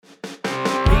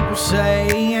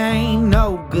say I ain't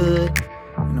no good,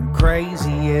 and I'm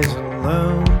crazy as a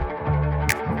loon.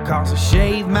 Cause I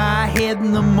shave my head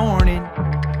in the morning,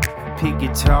 pick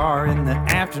guitar in the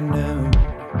afternoon.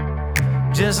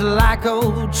 Just like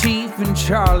old Chief and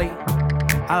Charlie,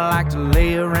 I like to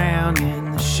lay around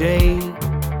in the shade.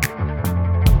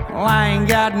 Well, I ain't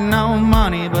got no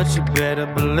money, but you better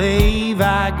believe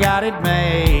I got it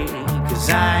made.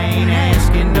 Cause I ain't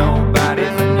asking nobody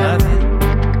for nothing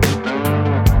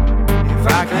if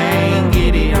I can't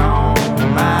get it on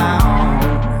my own.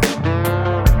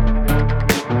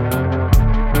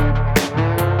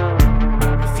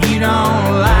 If you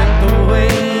don't like the way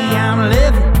I'm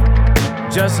living,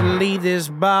 just leave this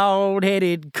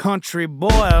bald-headed country boy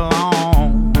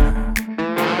alone.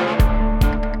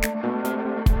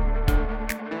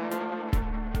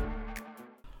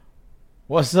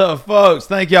 What's up, folks?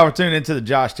 Thank y'all for tuning into the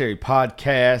Josh Terry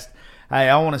Podcast. Hey,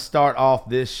 I want to start off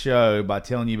this show by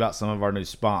telling you about some of our new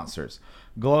sponsors.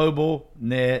 Global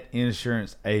Net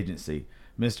Insurance Agency,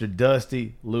 Mr.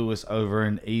 Dusty Lewis over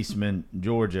in Eastman,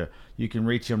 Georgia. You can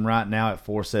reach him right now at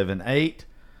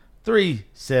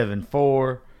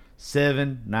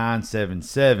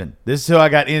 478-374-7977. This is who I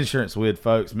got insurance with,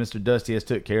 folks. Mr. Dusty has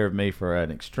took care of me for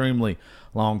an extremely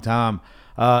long time.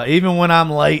 Even when I'm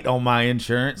late on my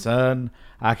insurance,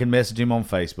 I can message him on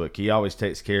Facebook. He always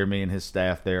takes care of me, and his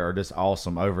staff there are just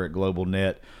awesome over at Global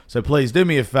Net. So please do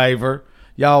me a favor.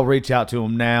 Y'all reach out to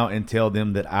him now and tell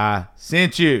them that I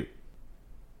sent you.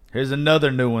 Here's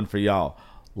another new one for y'all.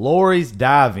 Lori's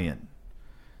Dive-In.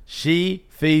 She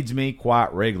feeds me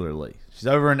quite regularly. She's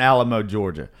over in Alamo,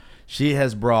 Georgia. She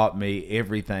has brought me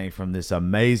everything from this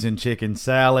amazing chicken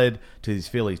salad to these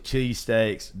Philly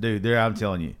cheesesteaks. Dude, I'm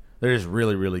telling you, they're just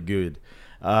really, really good.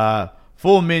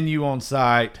 Full menu on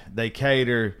site. They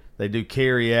cater. They do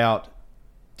carry out.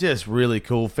 Just really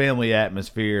cool family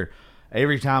atmosphere.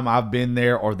 Every time I've been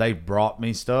there or they've brought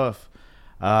me stuff,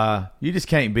 you just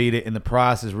can't beat it. And the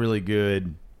price is really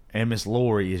good. And Miss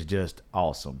Lori is just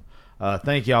awesome.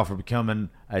 Thank y'all for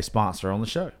becoming a sponsor on the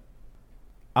show.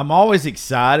 I'm always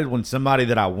excited when somebody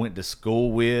that I went to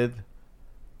school with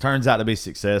turns out to be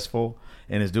successful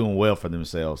and is doing well for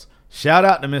themselves. Shout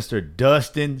out to Mr.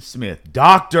 Dustin Smith,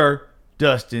 Dr.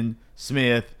 Dustin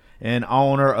Smith, and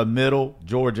owner of Middle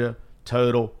Georgia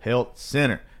Total Health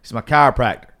Center. He's my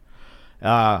chiropractor.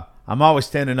 I'm always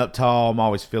standing up tall. I'm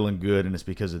always feeling good, and it's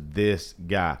because of this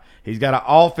guy. He's got an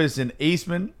office in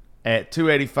Eastman at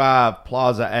 285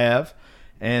 Plaza Ave,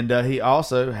 and he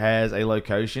also has a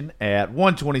location at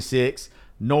 126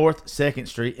 North 2nd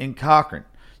Street in Cochran.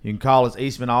 You can call his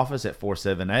Eastman office at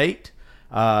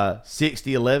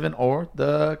 478-6011 or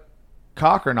the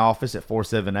Cochran office at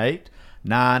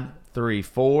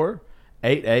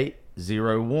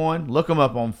 478-934-8801. Look them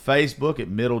up on Facebook at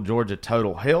Middle Georgia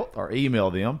Total Health or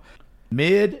email them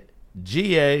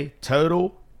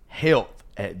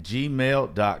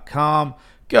midgatotalhealth@gmail.com.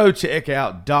 Go check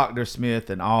out Dr. Smith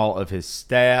and all of his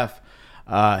staff.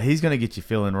 He's going to get you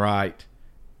feeling right.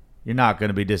 You're not going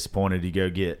to be disappointed to go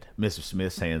get Mr.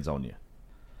 Smith's hands on you.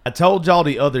 I told y'all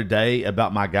the other day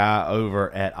about my guy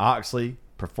over at Oxley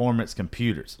Performance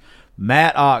Computers.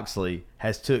 Matt Oxley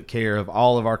has took care of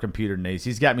all of our computer needs.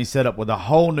 He's got me set up with a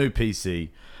whole new PC.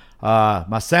 My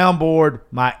soundboard,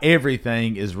 my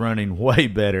everything is running way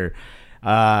better.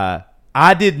 I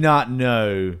did not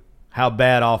know how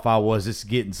bad off I was just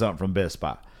getting something from Best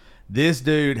Buy. This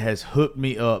dude has hooked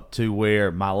me up to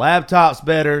where my laptop's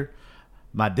better,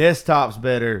 my desktop's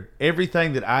better,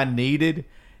 everything that I needed,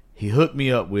 he hooked me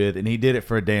up with, and he did it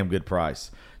for a damn good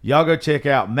price. Y'all go check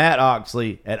out Matt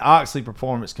Oxley at Oxley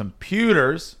Performance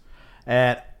Computers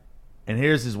and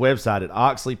here's his website at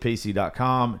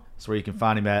oxleypc.com. That's where you can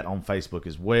find him at on Facebook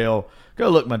as well. Go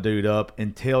look my dude up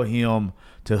and tell him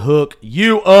to hook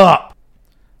you up.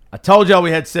 I told y'all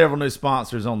we had several new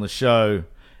sponsors on the show,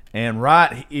 and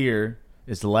right here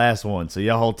is the last one. So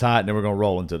y'all hold tight, and then we're going to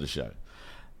roll into the show.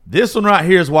 This one right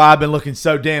here is why I've been looking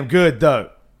so damn good,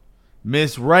 though.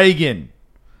 Miss Reagan.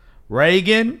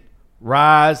 Reagan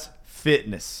Rise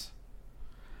Fitness.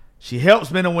 She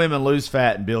helps men and women lose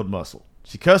fat and build muscle.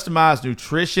 She customized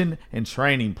nutrition and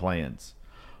training plans.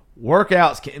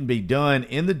 Workouts can be done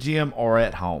in the gym or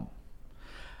at home.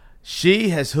 She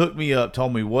has hooked me up,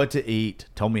 told me what to eat,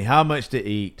 told me how much to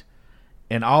eat,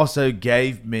 and also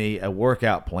gave me a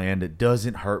workout plan that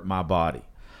doesn't hurt my body.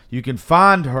 You can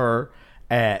find her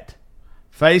at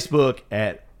Facebook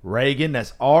at Reagan,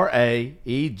 that's Raegan,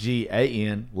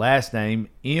 last name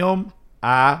Milholen,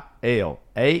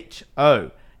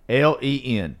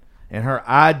 and her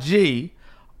IG,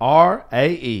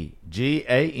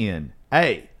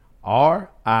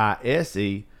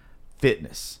 RaeganArise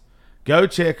Fitness. Go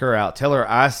check her out. Tell her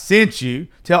I sent you.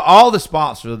 Tell all the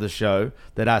sponsors of the show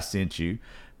that I sent you.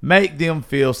 Make them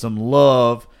feel some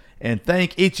love. And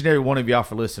thank each and every one of y'all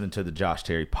for listening to the Josh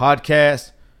Terry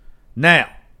podcast. Now,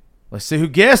 let's see who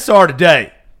guests are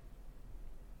today.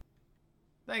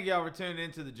 Thank y'all for tuning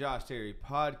into the Josh Terry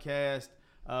podcast.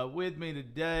 With me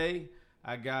today,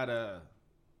 I got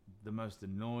the most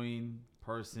annoying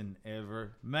person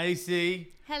ever,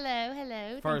 Macy.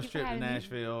 Hello. First trip to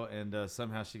Nashville, and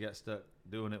somehow she got stuck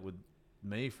doing it with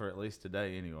me for at least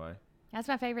today anyway. That's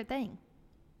my favorite thing.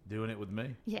 Doing it with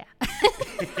me. Yeah.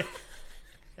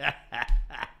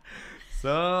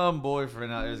 Some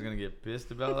boyfriend out there is going to get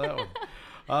pissed about that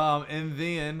one. And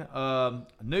then a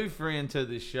new friend to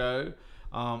the show,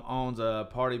 owns a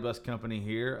party bus company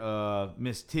here.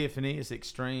 Miss Tiffany. It's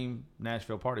Extreme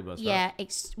Nashville Party Bus. Yeah,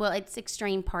 right? well, it's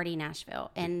Extreme Party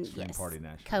Nashville, and Extreme yes, Party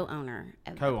Nashville. co-owner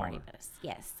of the party bus.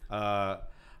 Yes. I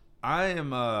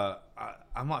am.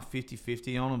 I'm like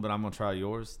 50-50 on them, but I'm gonna try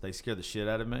yours. They scare the shit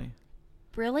out of me.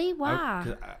 Really?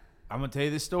 Why? I'm gonna tell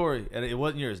you this story, and it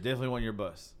wasn't yours. Definitely wasn't your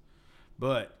bus.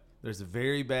 But there's a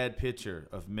very bad picture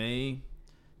of me,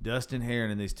 Dustin Heron,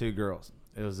 and these two girls.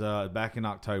 It was back in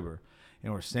October,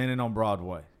 and we're standing on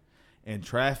Broadway, and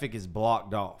traffic is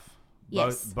blocked off.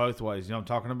 Yes. Both ways. You know what I'm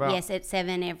talking about? Yes, at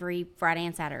 7 every Friday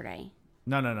and Saturday.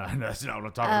 No. That's not what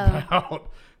I'm talking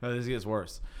about. No, this gets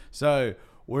worse. So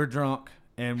we're drunk,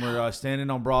 and we're standing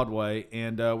on Broadway,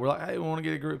 and we're like, hey, we want to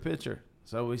get a group picture.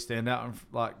 So we stand out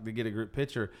and to get a group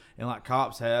picture, and like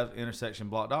cops have intersection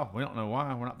blocked off. We don't know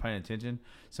why. We're not paying attention.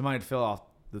 Somebody fell off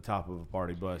the top of a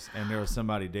party bus, and there was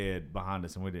somebody dead behind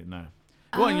us, and we didn't know.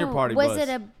 It wasn't your party bus. Was it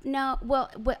a no? Well,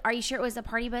 are you sure it was a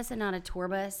party bus and not a tour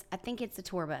bus? I think it's a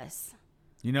tour bus.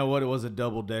 You know what? It was a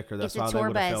double decker. That's why they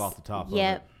would have fell off the top of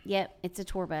it. Yep. It's a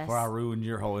tour bus. Or I ruined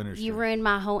your whole industry. You ruined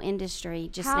my whole industry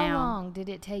just How now. How long did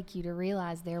it take you to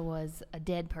realize there was a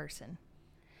dead person?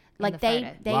 Like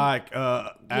they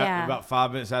about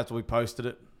 5 minutes after we posted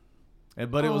it.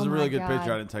 But it was a really good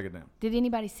picture. I didn't take it down. Did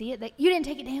anybody see it? You didn't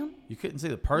take it down? You couldn't see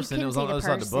the person. It was on the other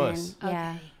side of the bus.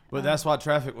 Yeah. But that's why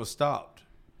traffic was stopped.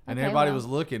 And everybody was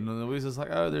looking. And we was just like,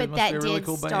 oh, there must be a really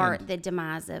cool band. But that did start the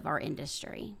demise of our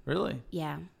industry. Really?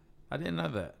 Yeah. I didn't know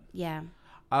that. Yeah.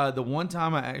 The one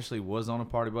time I actually was on a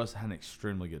party bus, I had an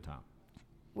extremely good time.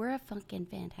 We're a fucking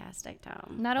fantastic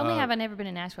time. Not only have I never been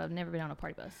in Nashville, I've never been on a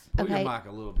party bus. Pull your mic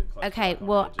a little bit closer. Okay,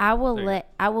 well, I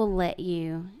will let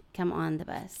you come on the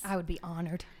bus. I would be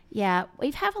honored. Yeah,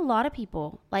 we've had a lot of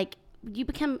people. Like, you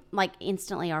become, like,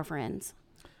 instantly our friends.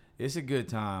 It's a good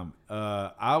time.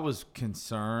 I was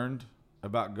concerned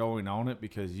about going on it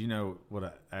because you know what an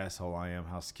asshole I am,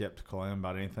 how skeptical I am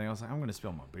about anything. I was like, I'm going to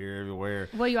spill my beer everywhere.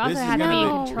 Well, you also have to be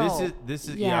in control. This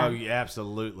is yeah,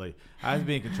 absolutely. I have to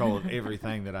be in control of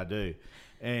everything that I do.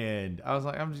 And I was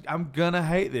like, I'm going to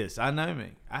hate this. I know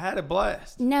me. I had a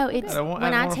blast. No, it's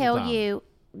when I tell you,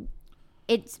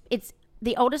 it's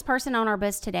the oldest person on our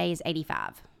bus today is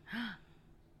 85.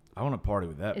 I want to party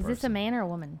with that person. Is this a man or a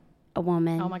woman? A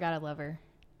woman. Oh my God, I love her.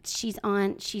 She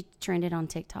trended on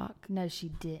TikTok. No, she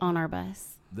did. On our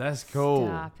bus. That's cool.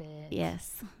 Stop it.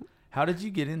 Yes. How did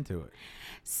you get into it?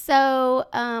 So,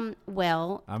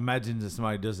 well. I imagine that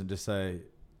somebody doesn't just say,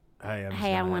 hey,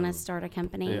 I want to start a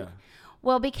company. Yeah.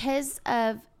 Well, because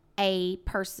of a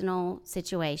personal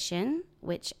situation,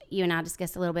 which you and I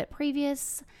discussed a little bit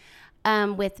previous,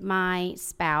 with my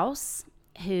spouse,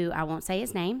 who I won't say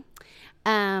his name,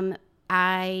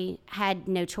 I had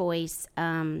no choice.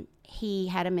 He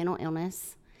had a mental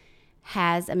illness,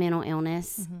 has a mental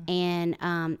illness, and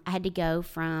I had to go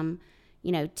from,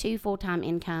 2 full-time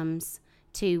incomes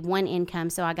to 1 income.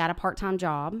 So I got a part-time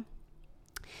job,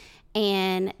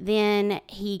 and then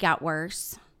he got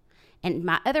worse. And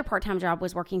my other part-time job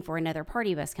was working for another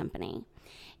party bus company.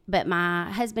 But my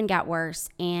husband got worse,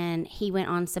 and he went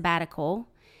on sabbatical,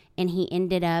 and he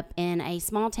ended up in a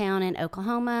small town in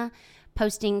Oklahoma,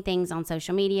 posting things on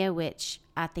social media, which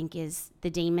I think is the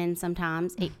demon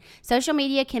sometimes. Social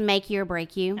media can make you or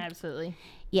break you. Absolutely.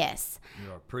 Yes.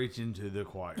 You are preaching to the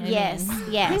choir. Yes,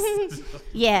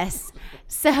 yes.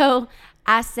 So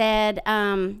I said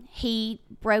he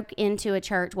broke into a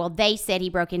church. Well, they said he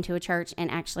broke into a church, and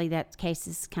actually that case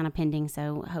is kind of pending,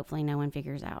 so hopefully no one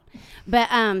figures out. But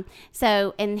and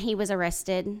he was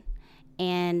arrested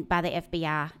and by the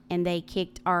FBI, and they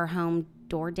kicked our home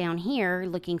door down here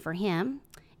looking for him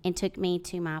and took me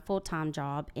to my full-time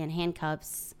job in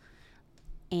handcuffs,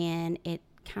 and it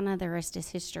kind of the rest is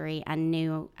history. I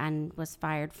knew I was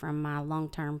fired from my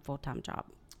long-term full-time job.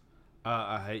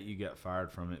 I hate you got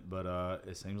fired from it, but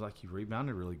it seems like you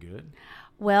rebounded really good.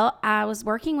 Well, I was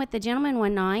working with the gentleman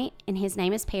one night, and his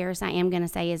name is Paris. I am going to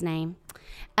say his name.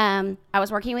 I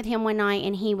was working with him one night,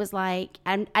 and he was like,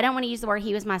 I don't want to use the word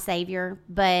he was my savior,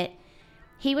 but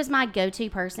he was my go-to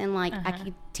person. Like, I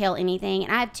could tell anything.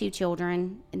 And I have 2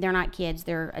 children. They're not kids.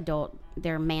 They're adult.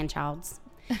 They're man-childs.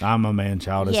 I'm a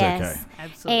man-child. It's Yes. okay.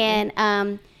 Absolutely.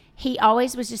 And he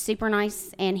always was just super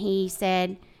nice, and he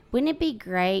said, wouldn't it be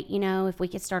great, if we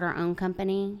could start our own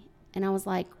company? And I was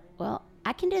like, well,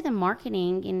 I can do the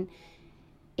marketing, and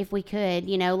if we could,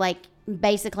 like,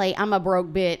 basically I'm a broke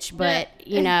bitch, but,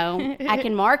 I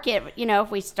can market,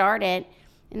 if we start it.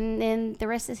 And then the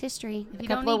rest is history. If A you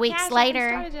couple don't of need weeks cash, I later.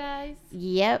 can strategize.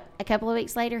 Yep. A couple of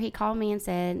weeks later, he called me and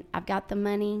said, I've got the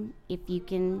money. If you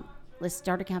can, let's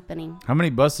start a company. How many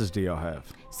buses do y'all have?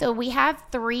 So we have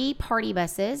 3 party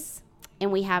buses, and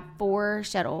we have 4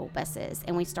 shuttle buses,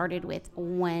 and we started with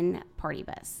 1 party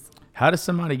bus. How does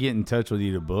somebody get in touch with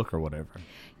you to book or whatever?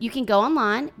 You can go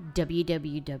online,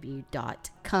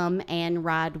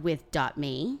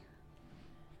 www.comeandridewith.me.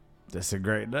 That's a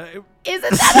great name.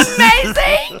 Isn't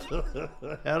that amazing?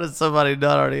 How does somebody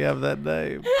not already have that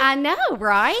name? I know,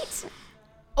 right?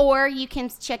 Or you can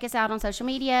check us out on social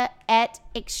media at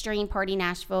Extreme Party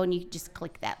Nashville, and you can just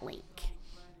click that link.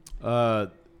 How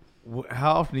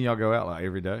often do y'all go out? Like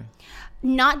every day?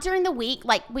 Not during the week.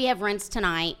 Like, we have runs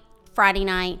tonight, Friday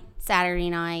night, Saturday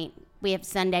night. We have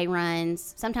Sunday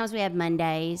runs. Sometimes we have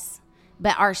Mondays.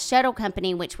 But our shuttle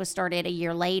company, which was started a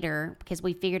year later, because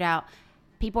we figured out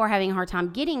people are having a hard time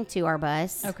getting to our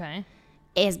bus, Okay.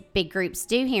 as big groups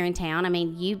do here in town. I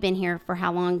mean, you've been here for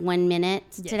how long? 1 minute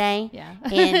today? Yeah.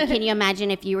 And can you imagine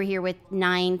if you were here with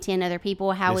 9, 10 other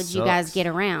people, how It would you guys sucks. get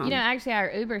around? Actually,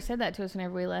 our Uber said that to us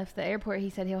whenever we left the airport. He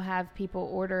said he'll have people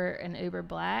order an Uber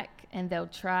Black, and they'll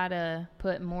try to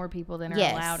put more people than are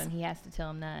Yes. allowed, and he has to tell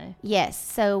them no. Yes.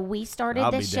 So we started I'll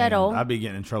the be shuttle. damned. I'd be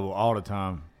getting in trouble all the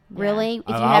time. Really? If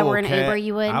you I were will an Uber,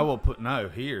 you would? I will put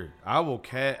here. I will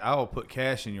put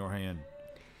cash in your hand.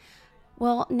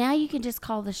 Well, now you can just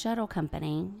call the shuttle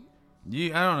company. I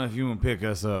don't know if you want to pick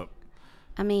us up.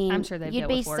 I mean, I'm sure they've you'd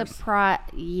dealt be with worse. surprised.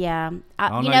 Yeah. I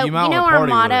don't you know. You might want to our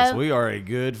party motto. with us. We are a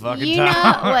good fucking you time.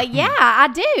 know, well, yeah, I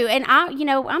do, and I'm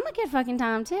a good fucking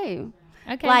time too.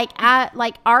 Okay. Like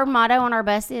our motto on our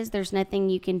bus is, "There's nothing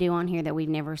you can do on here that we've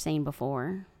never seen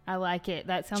before." I like it.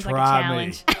 That sounds Try like a me.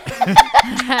 challenge.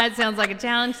 That sounds like a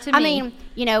challenge to me. I mean,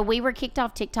 we were kicked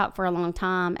off TikTok for a long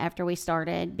time after we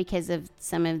started because of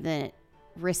some of the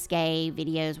risque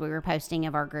videos we were posting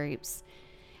of our groups,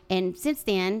 and since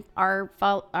then our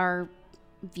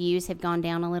views have gone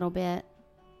down a little bit.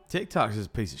 TikTok's just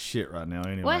a piece of shit right now.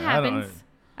 Anyway, what I don't happens?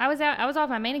 I was off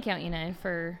my main account, I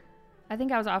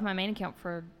think I was off my main account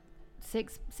for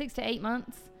 6 to 8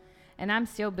 months, and I'm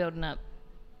still building up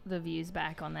the views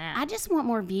back on that. I just want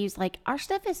more views. Like, our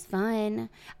stuff is fun.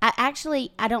 I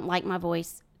don't like my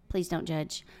voice. Please don't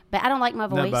judge. But I don't like my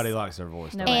voice. Nobody likes their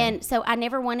voice. No though. way. And so I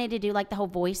never wanted to do like the whole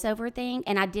voiceover thing.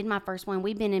 And I did my first one.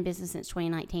 We've been in business since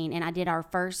 2019. And I did our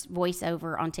first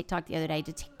voiceover on TikTok the other day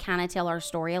to kind of tell our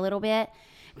story a little bit.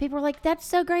 People were like, that's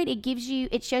so great.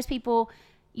 It shows people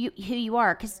who you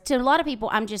are. Because to a lot of people,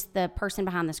 I'm just the person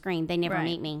behind the screen. They never Right.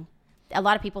 meet me. A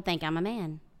lot of people think I'm a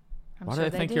man. I'm Why sure do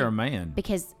they think you're a man?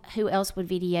 Because who else would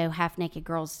video half-naked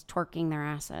girls twerking their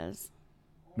asses?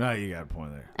 No, you got a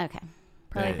point there. Okay.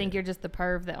 Probably Yeah. think you're just the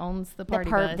perv that owns the The party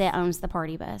perv bus. that owns the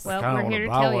party bus. Well, Kinda we're wanna here to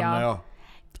buy tell one y'all. now.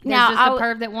 There's Now, just I a w-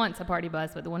 perv that wants a party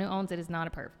bus, but the one who owns it is not a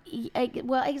perv.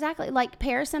 Well, exactly. Like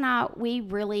Paris and I, we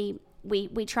really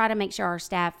we try to make sure our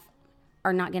staff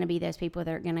are not going to be those people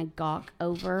that are going to gawk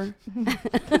over. They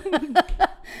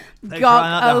Gawk try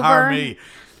not to hire over. me.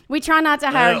 We try not to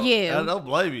hire I you. don't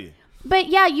blame you. But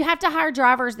yeah, you have to hire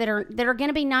drivers that are going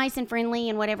to be nice and friendly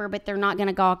and whatever, but they're not going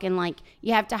to gawk. And like,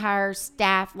 you have to hire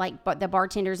staff like the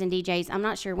bartenders and DJs. I'm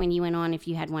not sure when you went on if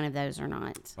you had one of those or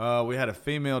not. We had a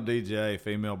female DJ,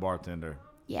 female bartender.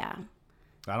 Yeah.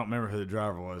 I don't remember who the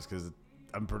driver was because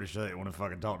I'm pretty sure they didn't want to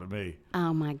fucking talk to me.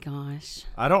 Oh my gosh.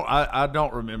 I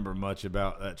don't remember much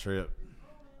about that trip.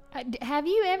 Have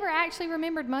you ever actually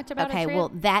remembered much about a Okay, trip? well,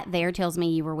 that there tells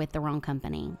me you were with the wrong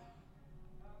company.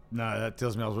 No, that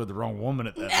tells me I was with the wrong woman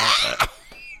at that.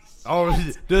 Oh,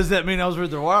 does that mean I was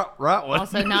with the right one?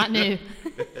 Also not new.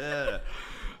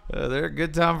 They're a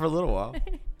good time for a little while.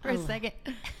 For a second.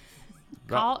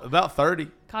 About 30.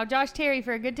 Call Josh Terry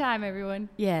for a good time, everyone.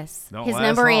 Yes. Don't His last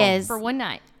number long. is. For one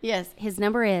night. Yes, his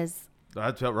number is.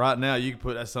 I tell right now, you can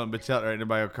put that son of a bitch out there. Ain't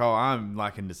nobody will call. I'm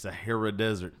like in the Sahara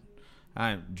Desert. I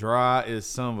am dry as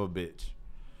son of a bitch.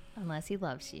 Unless he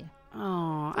loves you.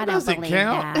 Oh, I That don't doesn't believe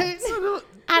count. that.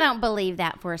 I don't believe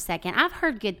that for a second. I've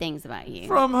heard good things about you.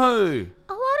 From who?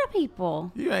 A lot of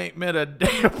people. You ain't met a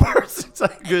damn person say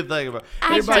a good thing about.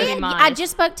 I Everybody did. modest. I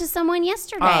just spoke to someone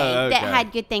yesterday Oh, that okay.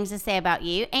 had good things to say about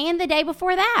you, and the day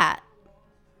before that.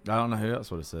 I don't know who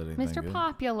else would have said anything. Mr. good.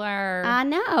 Popular. I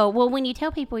know. Well, when you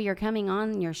tell people you're coming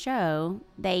on your show,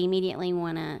 they immediately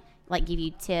want to like give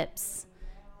you tips,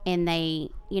 and they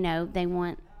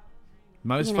want.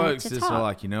 Most you know, folks to just talk. are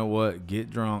like, you know what? Get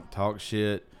drunk, talk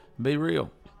shit, be real.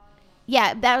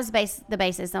 Yeah, that was the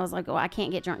basis. I was like, well, I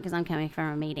can't get drunk because I'm coming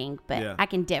from a meeting, but Yeah. I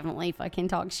can definitely fucking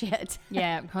talk shit.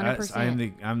 Yeah,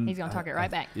 100%. He's gonna talk it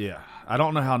right back. Yeah, I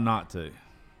don't know how not to.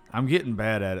 I'm getting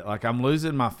bad at it. Like I'm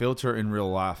losing my filter in real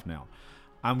life now.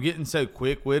 I'm getting so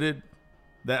quick-witted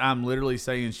that I'm literally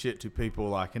saying shit to people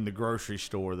like in the grocery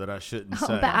store that I shouldn't say.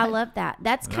 But I love that.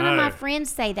 That's kind of my No.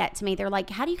 friends say that to me. They're like,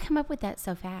 how do you come up with that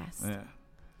so fast? Yeah.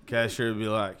 Cashier would be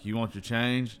like, "You want your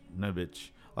change?" No, bitch.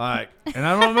 Like, and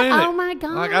I don't mean it. Oh, my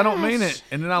Like I don't mean gosh. it.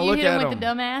 And then I You look hit him at with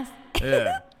them. the dumbass.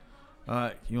 Yeah.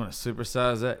 Like, you want to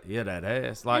supersize that? Yeah, that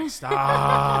ass. Like,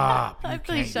 stop. You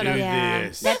Please can't shut do up. Yeah,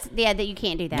 this. that you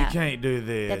can't do You that. can't do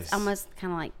this. That's almost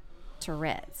kind of like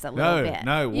Tourette's a little bit.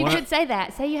 No, You one- could say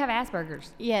that. Say you have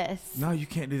Asperger's. Yes. No, you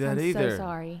can't do that I'm either. so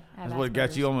sorry. I have That's what got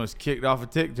Asperger's. you almost kicked off of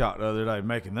TikTok the other day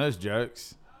making those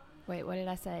jokes. Wait, what did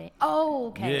I say? Oh,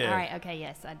 okay. Yeah. All right. Okay.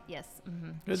 Yes. Yes.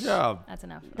 Mm-hmm. Good job. That's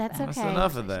enough. of That's that. That's okay.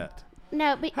 enough of that.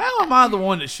 No, but How am I the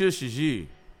one that shushes you?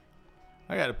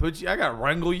 I got to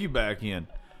wrangle you back in.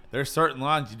 There's certain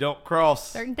lines you don't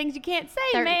cross. Certain things you can't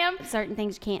say, ma'am. certain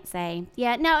things you can't say.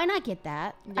 Yeah, no, and I get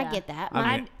that. I Yeah. get that.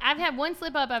 I mean- I've had one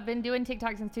slip up. I've been doing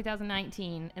TikTok since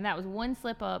 2019, and that was one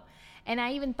slip up. And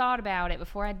I even thought about it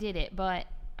before I did it, but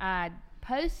I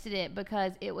posted it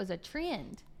because it was a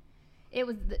trend. It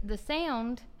was the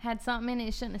sound had something in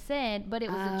it shouldn't have said, but it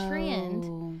was a Oh.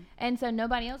 trend, and so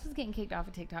nobody else was getting kicked off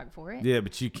of TikTok for it. Yeah,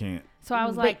 but you can't. So I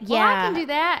was But like, well, I can yeah, do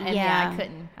that, and yeah. I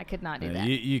couldn't. I could not do Yeah, that.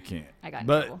 you can't. I got in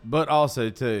but trouble. but also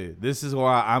too, this is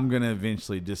why I'm gonna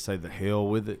eventually just say the hell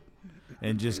with it,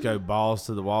 and just go balls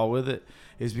to the wall with it.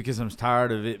 Is because I'm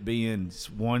tired of it being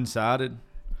one sided.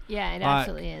 Yeah, it Like-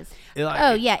 absolutely is.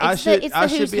 Oh, yeah, it's the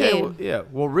who's who. Yeah.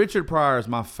 Well, Richard Pryor is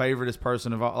my favoriteest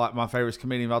person of all, like my favorite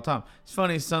comedian of all time. He's the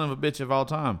funniest son of a bitch of all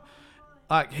time.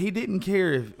 Like he didn't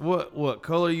care if what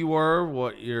color you were,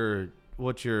 what your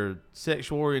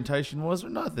sexual orientation was, or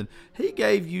nothing. He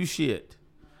gave you shit.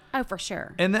 Oh, for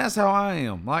sure. And that's how I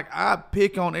am. Like, I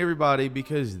pick on everybody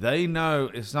because they know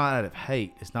it's not out of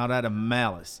hate. It's not out of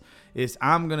malice. It's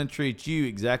I'm going to treat you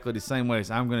exactly the same way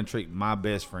as I'm going to treat my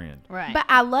best friend. Right. But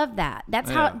I love that. That's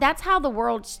Yeah. how the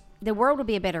world would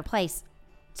be a better place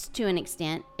to an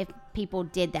extent if people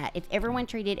did that. If everyone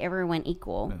treated everyone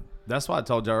equal. That's why I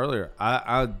told you earlier.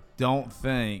 I don't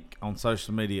think on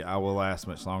social media I will last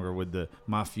much longer with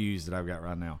my fuse that I've got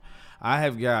right now. I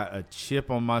have got a chip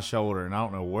on my shoulder, and I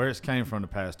don't know where it's came from the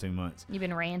past 2 months. You've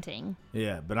been ranting.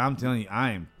 Yeah, but I'm telling you,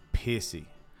 I am pissy.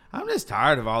 I'm just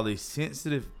tired of all these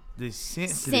sensitive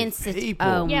people.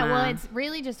 Oh, Yeah, well, my. it's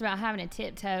really just about having a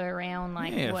tiptoe around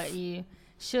like Yeah. what you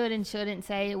should and shouldn't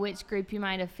say, which group you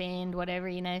might offend, whatever,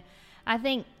 I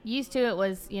think used to it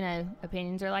was,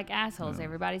 opinions are like assholes.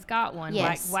 Everybody's got one.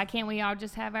 Yes. Why can't we all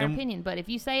just have our And- opinion? But if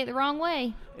you say it the wrong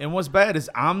way, And what's bad is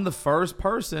I'm the first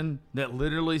person that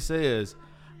literally says,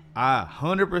 I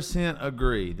 100%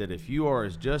 agree that if you are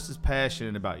just as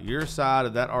passionate about your side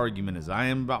of that argument as I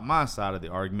am about my side of the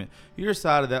argument, your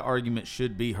side of that argument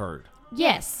should be heard.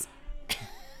 Yes.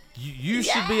 You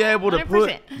should be able to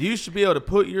 100%.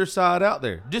 put your side out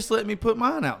there. Just let me put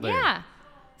mine out there. yeah.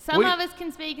 Some We- of us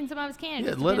can speak and some of us can't. It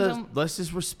Yeah, just depends on- let's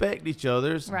just respect each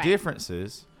other's Right.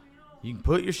 differences. You can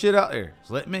put your shit out there.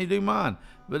 Just let me do mine.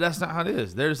 But that's not how it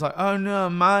is. They're just like, oh no,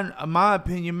 my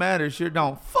opinion matters. Sure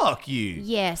don't. Fuck you.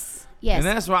 Yes. Yes. And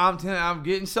that's why I'm telling you, I'm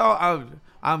getting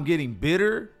I'm getting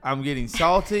bitter. I'm getting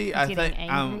salty. I Getting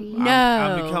think angry. I'm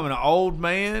No. becoming an old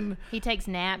man. He takes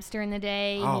naps during the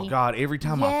day. Oh He- God! Every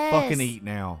time I Yes. fucking eat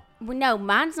now. Well, no,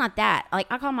 mine's not that. Like,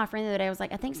 I called my friend the other day. I was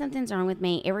like, I think something's wrong with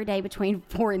me. Every day between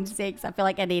 4 and 6, I feel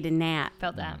like I need a nap.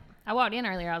 Felt that. I walked in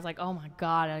earlier. I was like, oh my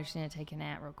God, I just need to take a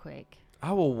nap real quick.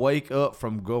 I will wake up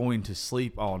from going to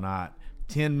sleep all night.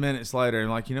 10 minutes later, and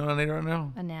like, you know what I need right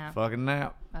now? A nap. Fucking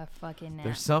nap. A fucking nap.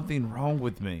 There's something wrong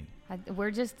with me.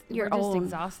 We're just You're we're just old.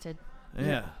 exhausted.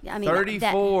 Yeah. I mean,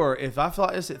 34. If I feel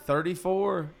like this at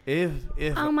 34, if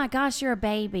Oh my gosh, you're a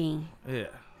baby. yeah,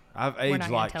 I've not aged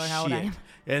gonna like tell her how old I shit. am.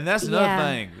 And that's another Yeah.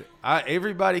 thing.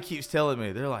 Everybody keeps telling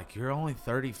me, they're like, you're only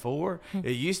 34.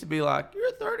 It used to be like,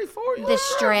 you're 34. You The look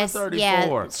stress, great for yeah,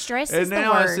 34. stress and is the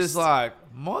now worst. it's just like,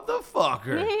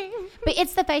 motherfucker. But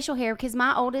it's the facial hair because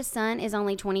my oldest son is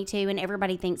only 22 and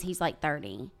everybody thinks he's like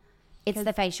 30. It's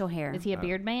the facial hair. Is he a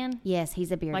beard man? Yes,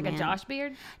 he's a beard Like man. a Josh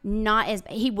beard? Not as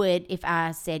he would if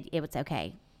I said it was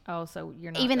okay. Oh, so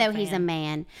you're not Even a though he's a fan.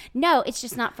 man. No, it's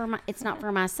just not for my. It's not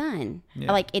for my son.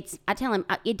 Yeah. Like I tell him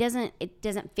it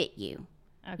doesn't fit you.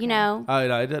 Okay. You know. Oh,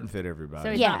 no, it doesn't fit everybody.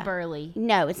 So he's Yeah. not burly.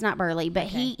 No, it's not burly, but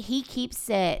Okay. he keeps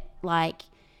it like,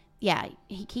 yeah,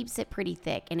 he keeps it pretty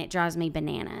thick, and it drives me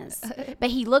bananas.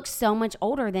 But he looks so much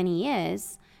older than he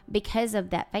is because of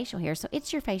that facial hair. So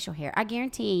it's your facial hair. I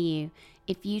guarantee you,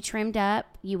 if you trimmed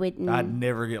up, you wouldn't. I'd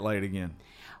never get laid again.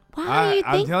 Why do you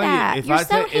I'm think telling that? you, if You're I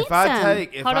so take, if I handsome.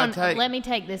 take, if Hold I on. take, Let me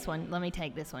take this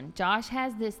one. Josh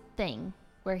has this thing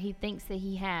where he thinks that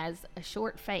he has a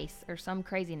short face or some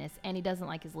craziness, and he doesn't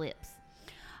like his lips.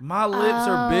 my lips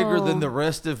are bigger Oh. than the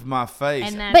rest of my face.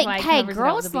 And that's why But he hey, covers it up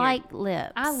with girls a beard. like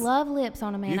lips. I love lips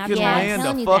on a man. you I've can been land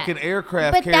telling a you fucking that.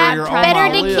 aircraft but carrier that's on better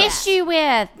my to lips. kiss you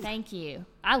with. Thank you.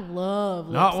 I love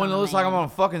lips. Not when it on a looks like I'm man. gonna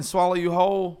fucking swallow you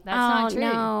whole. That's not true.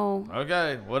 No.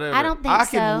 Okay, whatever. I don't think I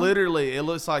can so. literally. It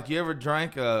looks like you ever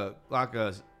drank a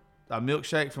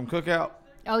milkshake from Cookout.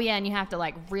 Oh yeah, and you have to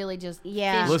like really just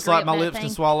Yeah. fish Looks like grip my that lips thing.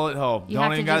 can swallow it whole. You Don't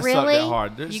have even to gotta do- suck that Really?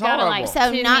 hard. It's You gotta, like, horrible.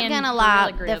 So Two not hand gonna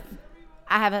lie, gorilla grip.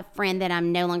 I have a friend that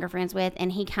I'm no longer friends with,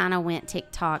 and he kind of went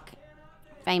TikTok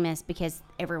famous because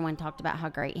everyone talked about how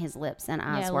great his lips and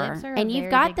eyes Yeah, were. lips are a And you've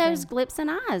very got big those thing. lips and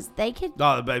eyes. They could.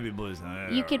 Oh, the baby blues.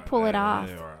 You could pull it off.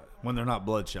 When they're not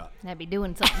bloodshot. That'd be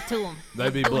doing something to them. They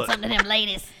be doing blood. something to them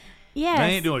ladies. Yes. They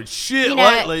ain't doing shit You know,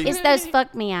 lately. it's those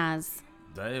fuck me eyes.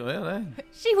 They.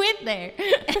 She went there.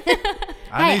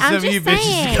 I Hey, need I'm some of you just bitches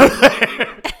saying. to go there.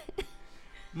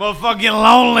 Motherfucking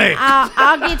lonely.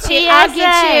 I'll get you.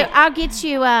 I'll get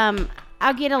you.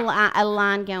 I'll get a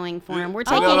line going for him. We're You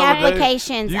know taking what I'm gonna do?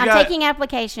 applications. You I'm got- taking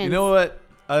applications. You know what?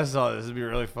 I just thought this would be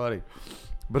really funny,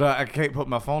 but I can't put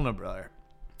my phone number there.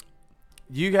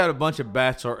 You got a bunch of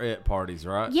bachelorette parties,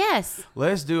 right? Yes.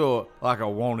 Let's do a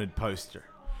wanted poster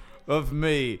of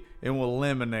me, and we'll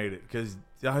laminate it because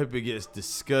I hope it gets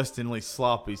disgustingly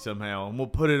sloppy somehow, and we'll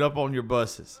put it up on your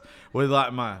buses with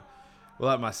my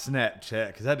Snapchat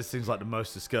because that just seems like the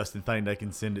most disgusting thing they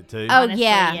can send it to. Oh Honestly,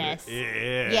 yeah. Yes.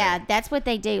 Yeah. Yeah, that's what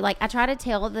they do. Like I try to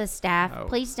tell the staff, Oh.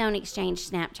 please don't exchange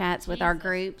Snapchats with our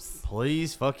groups.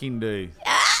 Please fucking do.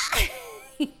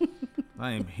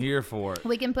 I am here for it.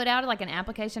 We can put out like an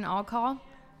application all call,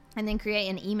 and then create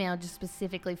an email just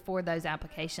specifically for those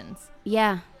applications.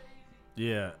 Yeah.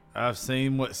 Yeah, I've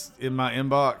seen what's in my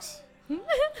inbox.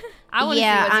 I want to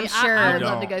Yeah, see I'm what's sure. I would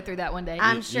love You to don't. go through that one day.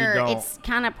 I'm you sure don't. it's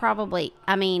kind of probably.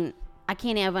 I mean, I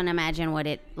can't even imagine what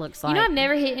it looks like. you know, I've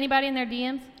never hit anybody in their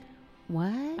DMs.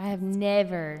 What? I have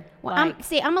never. Well, like,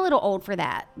 I'm a little old for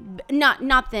that.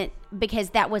 Not that because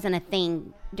that wasn't a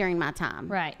thing during my time.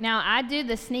 right now, I do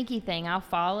the sneaky thing. I'll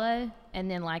follow and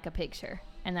then like a picture,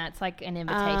 and that's like an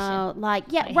invitation. Oh, like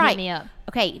yeah, Like, right. hit me up.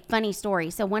 Okay, funny story.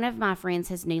 So one of my friends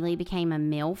has newly became a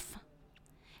MILF.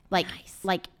 Like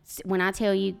when I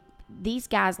tell you these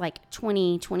guys like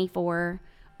 20, 24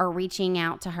 are reaching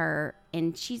out to her,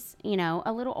 and she's, you know,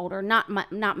 a little older, not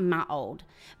my old,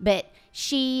 but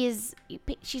she's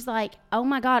like, "Oh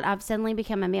my God, I've suddenly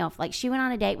become a MILF." Like she went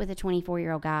on a date with a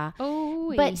 24-year-old guy.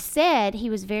 Oh, But said he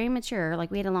was very mature. Like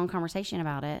we had a long conversation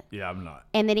about it. Yeah, I'm not.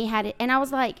 And that he had it. And I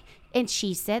was like, and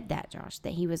she said that, Josh,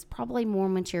 that he was probably more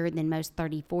mature than most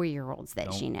 34-year-olds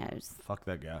that she knows. Fuck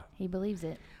that guy. he believes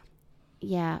it.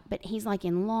 Yeah, but he's like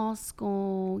in law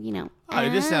school, you know. Oh,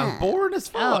 it just sounds boring as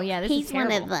fuck. Oh yeah, this He's is one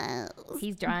terrible. of those.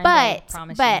 He's trying But to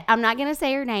promise but you. I'm not gonna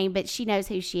say her name, but she knows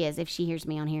who she is if she hears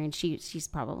me on here, and she's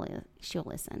probably she'll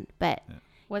listen. But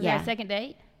Was yeah. there a second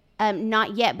date?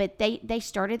 not yet. But they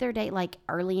started their date like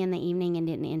early in the evening and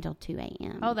didn't end until 2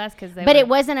 a.m. Oh, that's because they. but were, it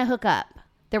wasn't a hookup.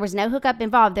 There was no hookup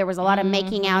involved. There was a lot of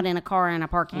making out in a car in a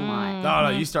parking lot.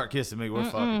 No, you start kissing me, we're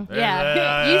fucking.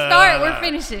 Yeah, you start. We're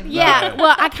finishing. Yeah,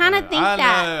 well, I kind of think I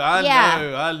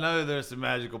that. I know there's some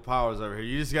magical powers over here.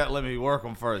 You just got to let me work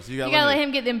them first. You got You gotta let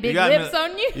him get them big gotta lips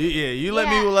on you. You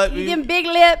let me Them big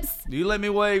lips. you let me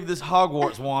wave this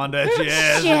Hogwarts wand at your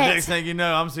ass. And Shit. next thing you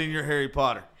know, I'm seeing your Harry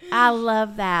Potter. I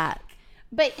love that.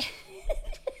 But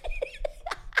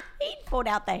he pulled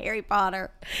out the Harry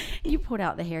Potter. You pulled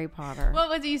out the Harry Potter. What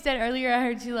was it you said earlier? I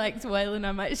heard you like Waylon.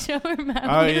 I might show her my.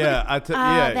 Oh yeah,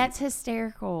 yeah. That's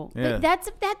hysterical. Yeah. But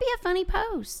that'd be a funny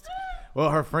post.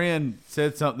 Well, her friend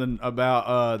said something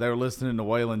about they were listening to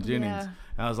Waylon Jennings. Yeah.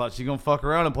 And I was like, she's going to fuck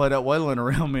around and play that wailing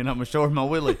around me, and I'm going to show her my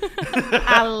willy.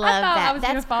 I love that. I was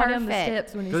gonna That's fall down the perfect.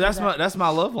 steps when he Because said that. that's my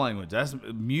love language. That's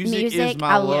music is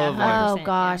my love language. Oh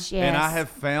gosh, yes. And I have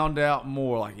found out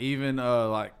more, like even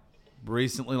like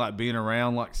recently, like being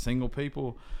around like single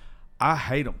people, I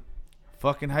hate them.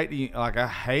 Fucking hate I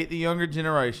hate the younger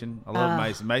generation. I love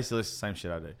Macy. Macy listens the same shit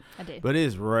I do. I do. But it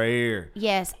is rare.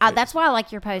 Yes, that's why I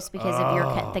like your post because of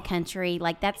your the country.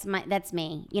 Like that's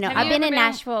me. You know, Have I've you been ever in been-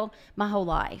 Nashville my whole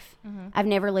life. I've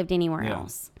never lived anywhere Yeah.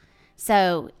 else.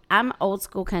 So I'm old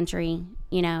school country.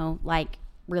 You know, like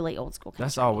really old school country.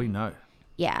 That's all we know.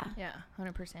 Yeah. Yeah,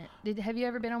 100%. Have you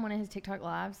ever been on one of his TikTok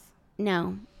lives?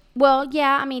 No. Well,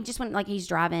 yeah. I mean, just when like he's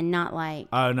driving, not like.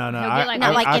 Oh no, He'll get, like,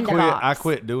 Not like in the quit. box. I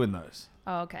quit doing those.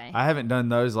 Oh, okay. I haven't done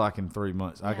those like in 3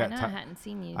 months. I I got. know I hadn't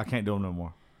seen you. I can't do them no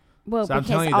more. Well, So I'm because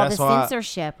telling you, all that's the why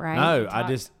censorship, right? No,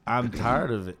 TikTok. I'm tired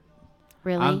of it.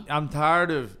 Really? I'm tired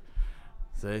of.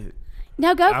 See,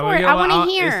 No, go for it. I want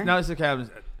to hear. No, it's okay.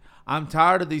 I'm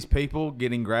tired of these people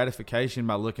getting gratification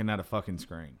by looking at a fucking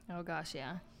screen. Oh gosh,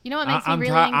 yeah. You know what makes me I'm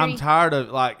really tired. angry? I'm tired of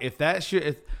like if that shit.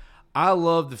 If I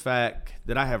love the fact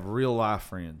that I have real life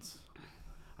friends.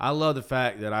 I love the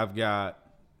fact that I've got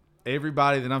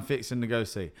everybody that I'm fixing to go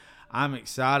see. I'm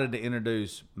excited to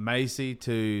introduce Macy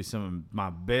to some of my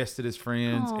bestest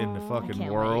friends in the I fucking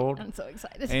can't world. wait. I'm so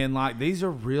excited. And like these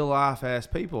are real life ass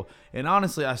people. And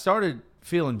honestly, I started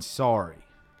feeling sorry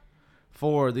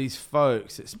for these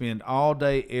folks that spend all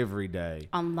day every day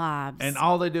On lives. and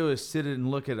all they do is sit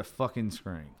and look at a fucking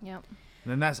screen. Yep.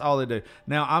 And that's all they do.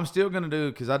 Now I'm still gonna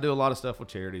do because I do a lot of stuff with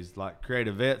charities, like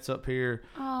Creative Vets up here.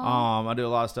 I do a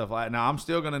lot of stuff like that. Now I'm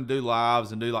still gonna do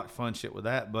lives and do like fun shit with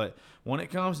that. But when it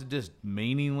comes to just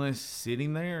meaningless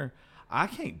sitting there, I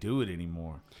can't do it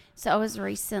anymore. So I was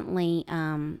recently,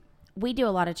 we do a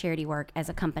lot of charity work as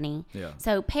a company. Yeah.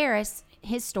 So Paris,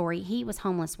 his story, he was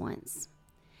homeless once.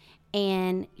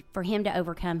 And for him to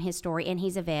overcome his story, and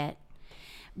he's a vet,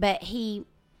 but he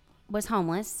was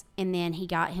homeless and then he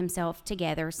got himself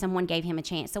together. Someone gave him a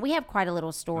chance. So we have quite a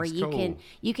little story. That's You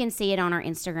cool. can see it on our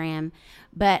Instagram.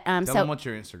 But Tell so them what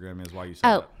your Instagram is while you say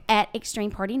oh, that. at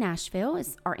Extreme Party Nashville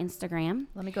is our Instagram.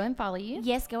 Let me go ahead and follow you.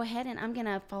 Yes, go ahead, and I'm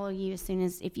gonna follow you as soon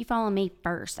as if you follow me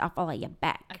first, I'll follow you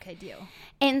back. Okay, deal.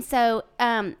 And so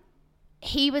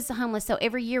he was homeless. So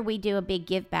every year we do a big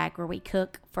give back where we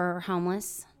cook for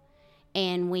homeless,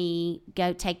 and we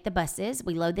go take the buses.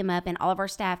 We load them up, and all of our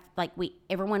staff,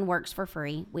 everyone works for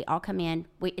free. We all come in.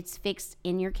 It's fixed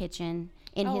in your kitchen,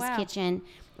 in Oh, his wow. kitchen.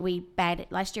 We bagged it.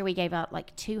 Last year we gave out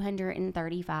like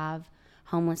 235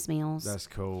 homeless meals. That's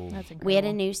cool. That's incredible. We had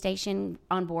a news station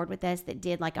on board with us that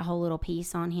did like a whole little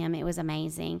piece on him. It was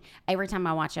amazing. Every time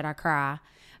I watch it, I cry.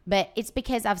 But it's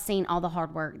because I've seen all the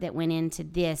hard work that went into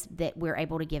this that we're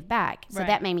able to give back. So Right.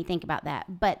 that made me think about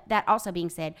that. But that also being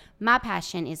said, my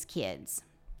passion is kids.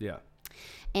 Yeah.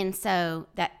 And so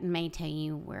that may tell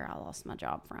you where I lost my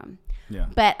job from. Yeah.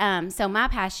 But so my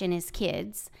passion is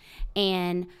kids.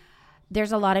 And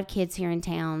there's a lot of kids here in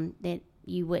town that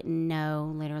you wouldn't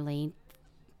know literally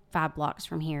 5 blocks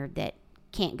from here that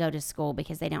can't go to school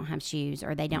because they don't have shoes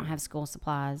or they don't have school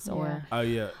supplies or Oh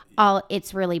yeah.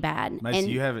 it's really bad. Macy, and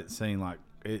you haven't seen like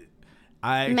it.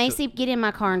 I actually, Macy, get in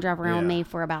my car and drive around with Yeah. me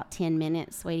for about 10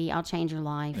 minutes, sweetie. I'll change your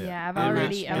life. Yeah, I've It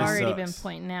already really been sucks.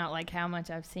 pointing out like how much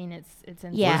I've seen. It's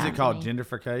insane. Yeah. What is it called? to me.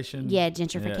 Gentrification? Yeah,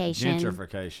 gentrification.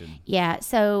 Gentrification. Yeah.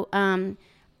 So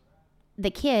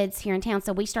the kids here in town,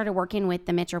 so we started working with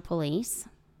the Metro Police,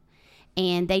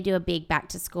 and they do a big back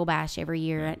to school bash every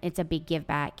year. It's a big give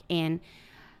back. And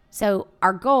so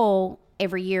our goal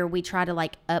every year, we try to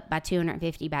like up by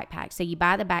 250 backpacks. So you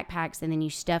buy the backpacks and then you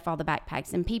stuff all the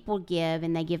backpacks, and people give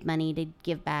and they give money to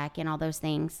give back and all those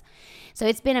things. So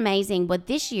it's been amazing. But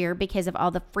this year, because of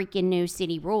all the freaking new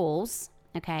city rules,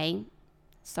 okay,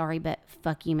 sorry, but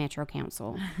fuck you, Metro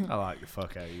Council. I like the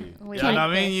fuck out of you. We Yeah, like I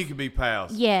mean, this. you could be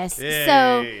pals. Yes. Yeah,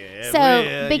 so yeah, so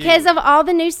well, because yeah. of all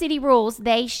the new city rules,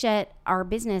 they shut our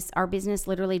business. Our business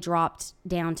literally dropped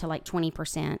down to like 20%.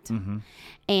 Mm-hmm.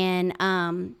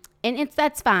 And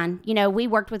that's fine. You know, we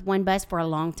worked with one bus for a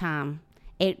long time.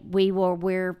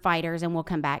 We're fighters and we'll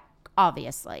come back,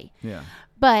 obviously. Yeah.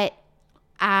 But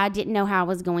I didn't know how I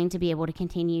was going to be able to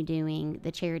continue doing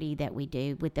the charity that we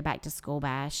do with the Back to School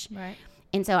Bash. Right.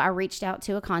 And so I reached out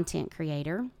to a content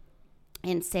creator,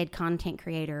 and said content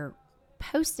creator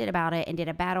posted about it and did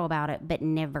a battle about it, but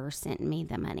never sent me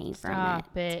the money from it.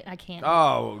 Stop it. I can't.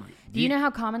 Oh. Do you know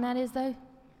how common that is though?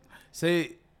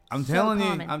 See, I'm So telling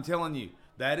common. you,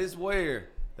 that is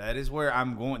where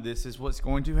I'm going. This is what's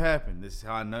going to happen. This is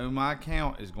how I know my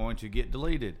account is going to get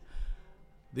deleted.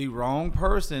 The wrong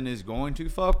person is going to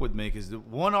fuck with me because the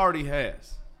one already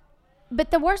has. But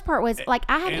the worst part was, like,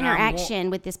 I had And I interaction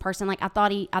with this person. Like, I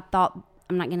thought,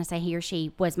 I'm not going to say he or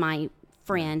she was my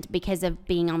friend because of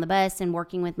being on the bus and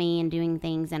working with me and doing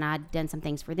things, and I'd done some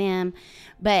things for them.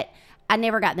 But I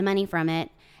never got the money from it.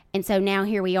 And so now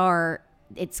here we are.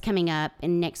 It's coming up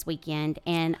in next weekend,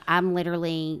 and I'm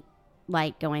literally,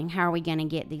 like, going, how are we going to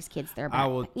get these kids their back? You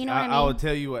know what I mean? I will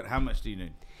tell you what. How much do you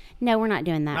need? No, we're not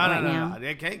doing that now. No.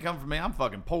 It can't come from me. I'm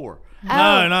fucking poor.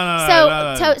 Oh,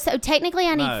 No. So technically,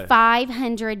 I need No.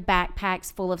 500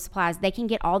 backpacks full of supplies. They can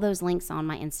get all those links on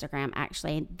my Instagram.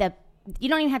 Actually, you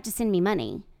don't even have to send me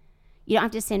money. You don't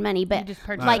have to send money, but just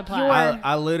purchase like supplies. your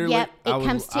I literally. yep, it I was-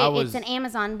 comes to I was- it's an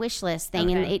Amazon wish list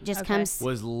thing, and Okay. it just Okay. comes.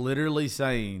 was literally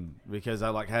saying, because I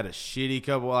like had a shitty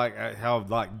couple, like how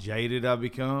like jaded I've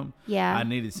become. Yeah. I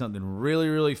needed something really,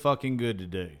 really fucking good to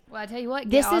do. Well, I tell you what,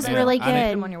 This get all is those really and put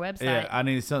them good. on your website. Yeah, I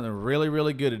needed something really,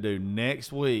 really good to do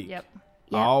next week. Yep.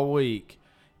 Yep. All week.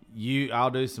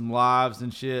 I'll do some lives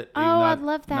and shit. Oh, even though I'd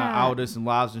love No, that. I'll do some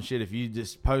lives and shit if you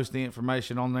just post the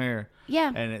information on there. Yeah.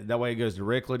 And that way it goes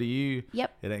directly to you.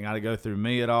 Yep. It ain't got to go through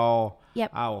me at all.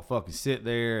 Yep. I will fucking sit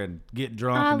there and get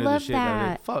drunk I and do the love shit that I do.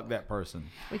 that. Fuck that person.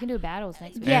 We can do battles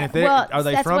next week. Yeah, And if they're, well, are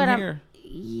they that's from what here?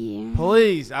 Yeah.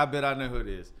 Please, I bet I know who it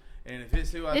is. And if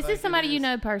it's who I This think is somebody it you is,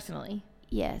 know personally.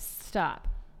 Yes. Stop.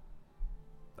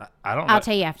 I don't know. I'll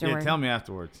tell you afterward. Yeah, tell me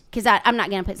afterwards. Because I'm not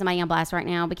going to put somebody on blast right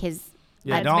now because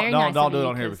Yeah, That's don't very nice don't of do it you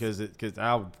on here 'cause- because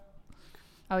I'll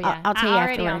Oh yeah, I'll tell you I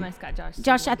already afterward. almost got Josh.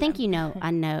 Josh, I think you know.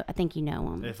 I think you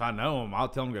know him. if I know them, I'll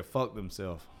tell them to go fuck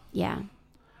themselves. Yeah.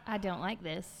 I don't like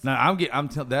this. No,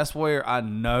 that's where I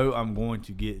know I'm going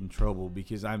to get in trouble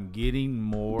because I'm getting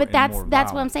more. But and that's more what I'm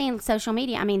violent. saying. Social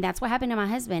media. I mean, that's what happened to my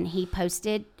husband. He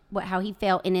posted how he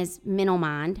felt in his mental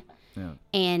mind, Yeah.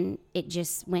 and it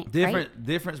just went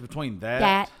Difference between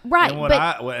that right,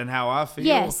 and and how I feel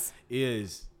Yes.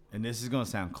 is, and this is going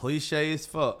to sound cliche as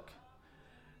fuck.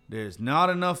 There's not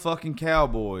enough fucking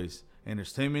cowboys, and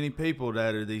there's too many people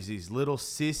that are these little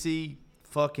sissy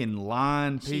fucking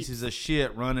lying pieces of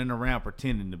shit running around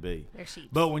pretending to be. They're sheep.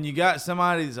 But when you got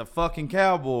somebody that's a fucking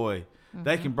cowboy,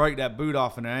 they can break that boot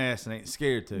off in their ass and ain't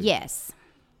scared to. Yes.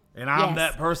 And I'm Yes.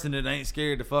 that person that ain't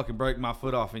scared to fucking break my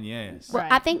foot off in your ass. Well,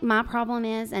 Right. I think my problem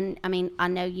is, and I mean, I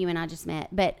know you and I just met,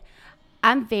 but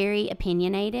I'm very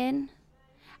opinionated.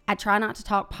 I try not to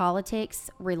talk politics,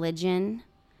 religion,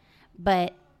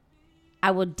 but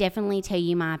I will definitely tell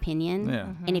you my opinion. Yeah.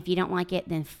 And if you don't like it,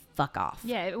 then fuck off.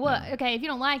 Yeah, well, okay, if you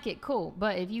don't like it, cool.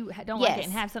 But if you don't like it Yes.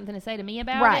 and have something to say to me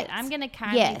about Right. it, I'm going to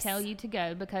kindly Yes. tell you to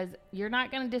go because you're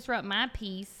not going to disrupt my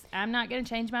peace. I'm not going to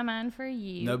change my mind for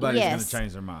you. Nobody's Yes. going to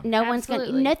change their mind. No one's going to,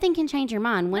 Absolutely. nothing can change your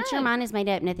mind. Once your No. mind is made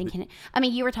up, nothing can. I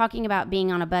mean, you were talking about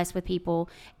being on a bus with people.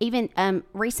 Even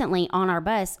recently on our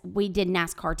bus, we did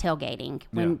NASCAR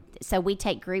tailgating. So we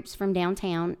take groups from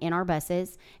downtown in our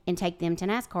buses and take them to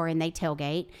NASCAR and they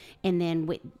tailgate. And then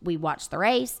we watch the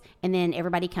race and then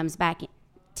everybody comes back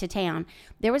to town.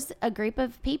 There was a group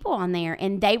of people on there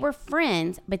and they were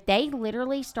friends, but they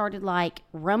literally started like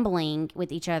rumbling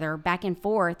with each other back and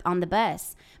forth on the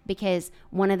bus because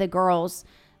one of the girls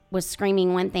was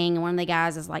screaming one thing and one of the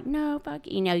guys is like, no, fuck,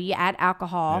 you add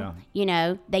alcohol,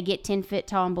 they get 10 foot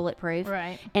tall and bulletproof.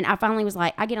 Right. And I finally was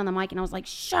like, I get on the mic and I was like,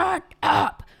 shut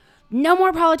up. No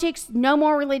more politics, no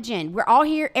more religion. We're all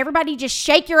here. Everybody just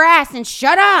shake your ass and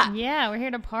shut up. Yeah, we're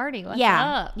here to party. What's Yeah.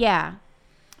 up? Yeah.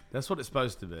 That's what it's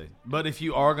supposed to be. But if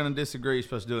you are going to disagree, you're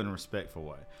supposed to do it in a respectful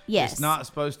way. Yes. It's not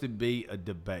supposed to be a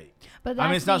debate. But I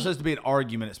mean, that's it's not the- supposed to be an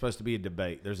argument. It's supposed to be a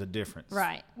debate. There's a difference.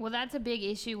 Right. Well, that's a big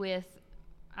issue with,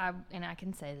 and I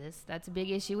can say this, that's a big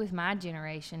issue with my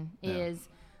generation is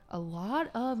a lot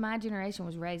of my generation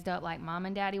was raised up like mom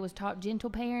and daddy was taught gentle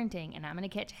parenting, and I'm going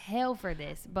to catch hell for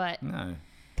this, but No.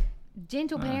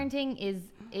 gentle parenting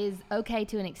is okay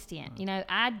to an extent.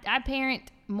 I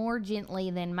parent more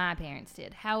gently than my parents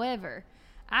did. However,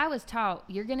 I was taught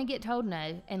you're going to get told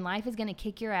no, and life is going to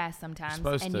kick your ass sometimes,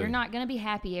 Supposed and to. you're not going to be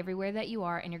happy everywhere that you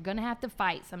are, and you're going to have to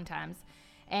fight sometimes,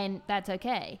 and that's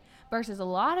okay. Versus a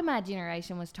lot of my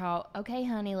generation was taught, okay,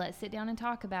 honey, let's sit down and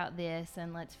talk about this,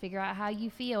 and let's figure out how you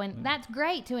feel, and that's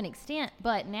great to an extent.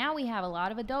 But now we have a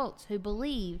lot of adults who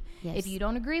believe Yes. if you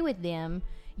don't agree with them,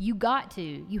 you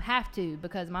have to,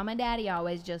 because mom and daddy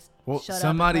always just Well, shut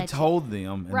somebody up and let you. told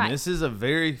them, and Right. this is a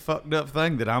very fucked up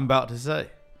thing that I'm about to say.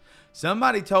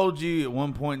 Somebody told you at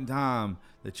one point in time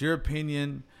that your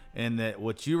opinion and that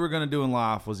what you were going to do in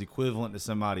life was equivalent to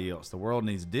somebody else. The world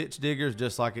needs ditch diggers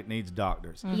just like it needs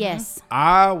doctors. Yes.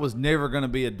 I was never going to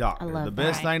be a doctor. I love The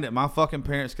best that. thing that my fucking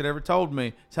parents could ever told me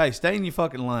is, hey, stay in your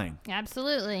fucking lane.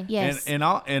 Absolutely. Yes. And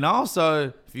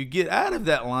also, if you get out of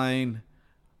that lane,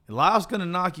 life's going to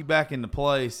knock you back into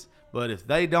place, But if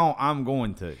they don't, I'm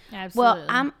going to. Absolutely.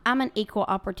 Well, I'm an equal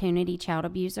opportunity child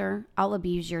abuser. I'll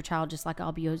abuse your child just like I'll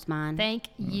abuse mine. Thank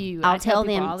you. I'll I tell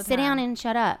people them, all the sit time. down and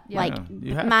shut up. Yeah. Like,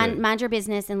 You have to. mind your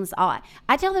business. And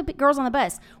I tell the girls on the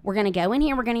bus, we're going to go in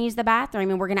here, we're going to use the bathroom,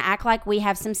 and we're going to act like we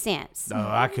have some sense. No,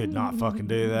 I could not fucking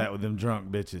do that with them drunk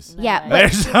bitches. Yeah, but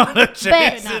There's not a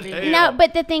chance not in do hell. no,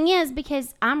 but the thing is,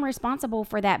 because I'm responsible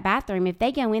for that bathroom, if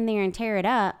they go in there and tear it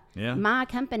up, Yeah. our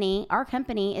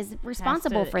company is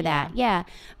responsible to- for that. Yeah.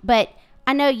 But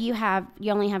I know you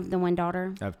only have the one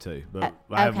daughter. I have two, but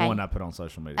I have okay. one I put on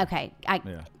social media. Okay. I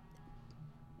Yeah.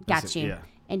 got That's you. it, yeah.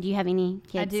 And do you have any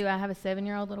kids? I do. I have a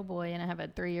 7-year-old little boy and I have a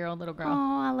 3-year-old little girl.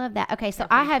 Oh, I love that. Okay, so They're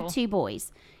I pretty have cool. 2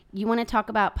 boys. You want to talk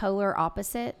about polar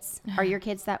opposites? Are your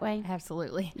kids that way?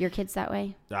 Absolutely. Your kids that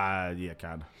way? Yeah,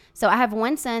 kind of. So I have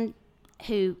one son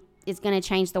who is going to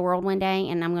change the world one day,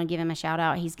 and I'm going to give him a shout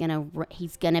out. He's going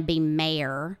to be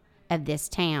mayor of this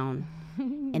town,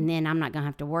 and then I'm not going to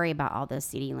have to worry about all those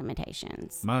city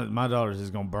limitations. My daughter's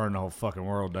just gonna burn the whole fucking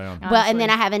world down. Well, and then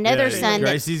I have another Yeah, son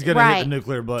that's Gracie's gonna right. hit the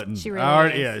nuclear button. She really I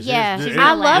already- is. Yeah, it's-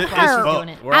 I it- love it's her. fucked. Doing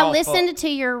it. We're I all listened fucked. to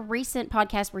your recent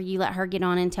podcast where you let her get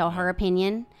on and tell her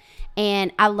opinion,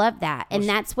 and I love that. And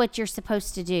that's what you're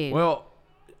supposed to do Well,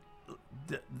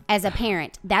 as a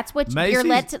parent. That's what you're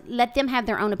Macy's- let them have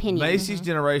their own opinion. Macy's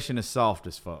generation is soft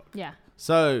as fuck. Yeah.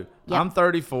 So Yep. I'm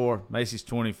 34. Macy's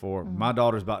 24. My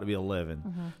daughter's about to be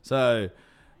 11. So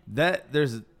that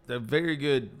there's a very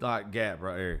good like gap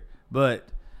right there. But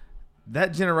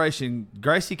that generation,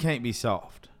 Gracie can't be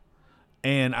soft,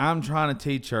 and I'm trying to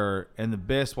teach her in the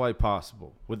best way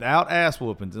possible without ass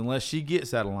whoopings. Unless she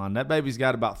gets out of line, that baby's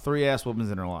got about 3 ass whoopings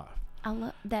in her life. I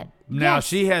love that. Now Yes.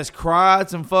 she has cried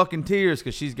some fucking tears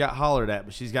because she's got hollered at,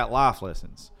 but she's got life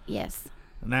lessons. Yes.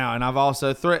 Now, and I've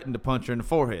also threatened to punch her in the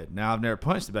forehead. Now, I've never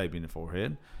punched the baby in the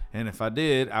forehead, and if I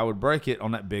did, I would break it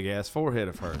on that big ass forehead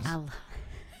of hers. I love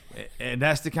And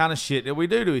that's the kind of shit that we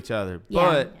do to each other. Yeah.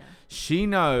 But she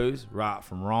knows right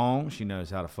from wrong. She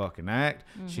knows how to fucking act.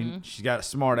 She's got a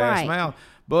smart ass Right. mouth.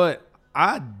 But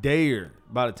I dare,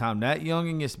 by the time that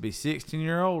youngin gets to be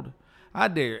 16-year-old, I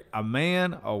dare a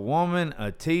man, a woman,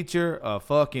 a teacher, a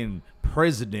fucking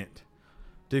president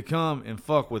to come and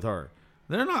fuck with her.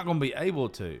 They're not going to be able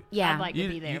to. Yeah. I'd like to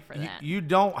be there for that. You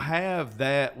don't have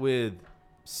that with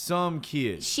some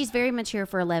kids. She's very mature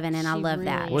for 11, and I She love really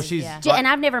that. is, Well, she's yeah. And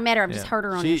I've never met her. I've just Yeah. heard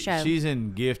her on She- your show. She's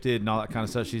in gifted and all that kind of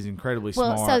stuff. She's incredibly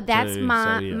Well, smart. so that's too,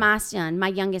 my yeah. my son, my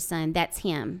youngest son. That's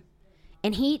him,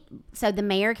 and so the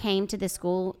mayor came to the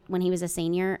school when he was a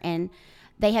senior, and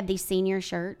they have these senior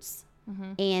shirts,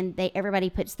 and everybody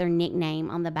puts their nickname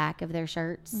on the back of their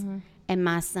shirts, and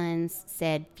my son's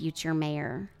said "Future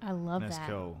Mayor" I love That's that.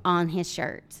 cool. on his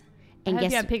shirt. I And hope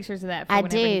guess you have pictures of that for I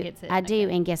whenever he do, gets it. I do,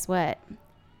 Okay. and guess what?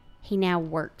 He now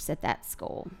works at that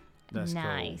school. That's cool.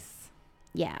 Nice.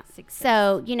 Yeah. Success.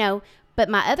 So, but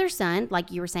my other son,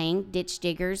 like you were saying, ditch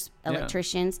diggers, Yeah.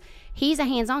 electricians, he's a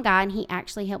hands-on guy, and he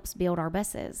actually helps build our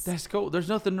buses. That's cool. There's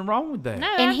nothing wrong with that. No,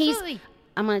 And absolutely.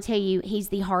 I'm going to tell you, he's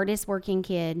the hardest working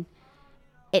kid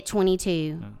at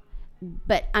 22.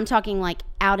 But I'm talking like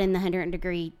out in the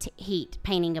 100-degree heat,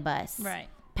 painting a bus. Right.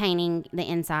 Painting the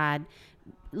inside,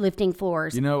 lifting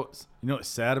floors. You know what's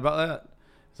sad about that?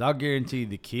 Is I'll guarantee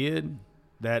the kid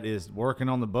that is working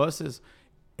on the buses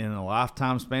in a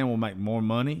lifetime span will make more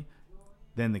money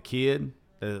than the kid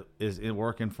that is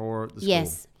working for the school.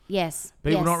 Yes. Yes.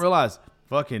 People yes. don't realize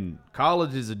fucking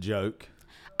college is a joke.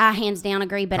 I hands down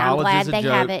agree, but College I'm glad is a they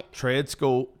joke. have it. Trade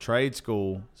school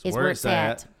is where it's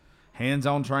at.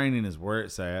 Hands-on training is where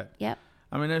it's at. Yep.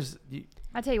 I mean,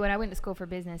 I tell you what, I went to school for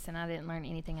business and I didn't learn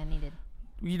anything I needed.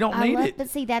 you don't need it. But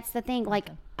see, that's the thing. Like,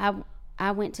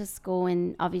 I went to school,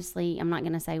 and obviously, I'm not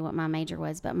going to say what my major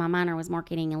was, but my minor was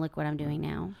marketing, and look what I'm doing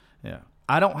now. Yeah,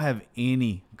 I don't have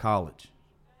any college.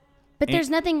 But there's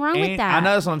nothing wrong with that. I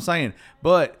know that's what I'm saying.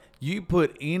 But you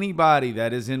put anybody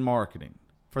that is in marketing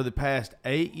for the past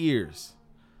 8 years.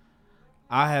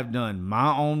 I have done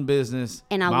my own business,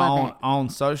 And I my love own, it. on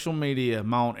social media,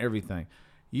 my own everything.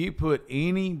 You put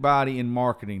anybody in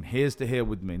marketing heads to head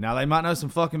with me. Now they might know some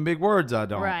fucking big words I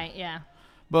don't. Right, yeah.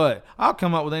 But I'll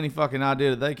come up with any fucking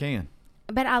idea that they can.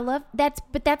 But I love that's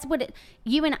what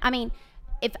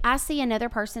if I see another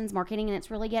person's marketing and it's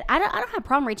really good, I don't have a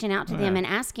problem reaching out to them and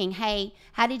asking, hey,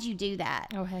 how did you do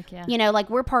that? Oh, heck yeah. You know, like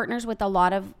we're partners with a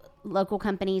lot of local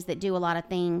companies that do a lot of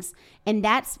things, and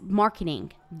that's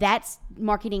marketing. That's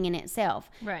marketing in itself.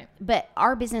 Right. But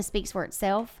our business speaks for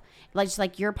itself. Like just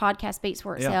like your podcast speaks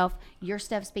for itself, your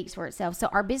stuff speaks for itself. So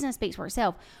our business speaks for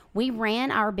itself. We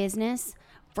ran our business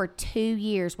for 2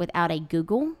 years without a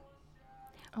Google,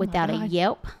 without a God.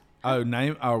 Yelp,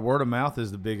 Our word of mouth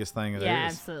is the biggest thing there is. Yeah,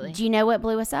 absolutely. Do you know what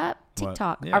blew us up? What?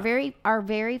 TikTok. Yeah. Our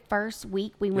very first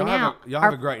week we went Y'all have out. y'all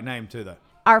have a great name too, though.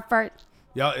 Our first.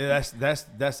 Y'all,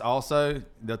 that's also,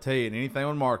 they'll tell you anything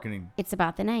on marketing. It's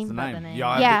about the name. The about name. the name.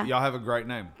 Y'all have a great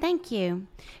name. Thank you.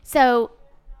 So,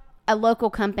 a local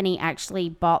company actually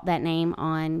bought that name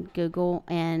on Google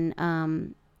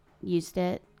and used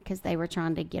it because they were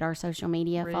trying to get our social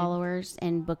media Rude. followers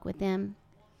and book with them.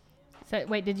 So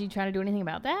wait, did you try to do anything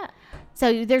about that?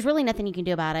 So there's really nothing you can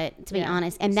do about it, to be Yeah.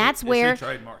 honest. And that's where,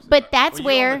 Trademarks. but that's You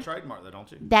where, own the trademark, though,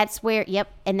 don't you? that's where, yep.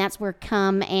 And that's where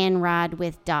Come and Ride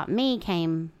with .me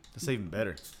came. That's even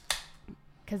better.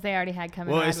 Because they already had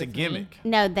coming. Well, Ride it's a with Me. gimmick.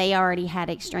 No, they already had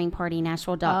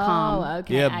extremepartynashville.com. Oh,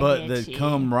 okay. Yeah, I but get the you.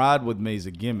 Come Ride with me is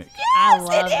a gimmick. I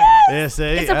love it that. Yeah, see,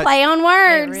 It's a play on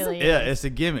words. It really Yeah, is. it's a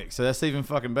gimmick, so that's even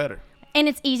fucking better. And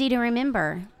it's easy to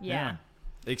remember. Yeah.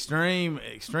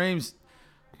 Extremes.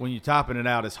 When you're typing it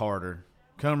out, it's harder.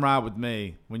 Come Ride with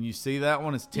me. When you see that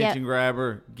one, it's attention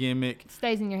grabber, gimmick.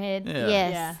 Stays in your head. Yeah.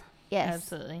 Yes. Yeah. Yes.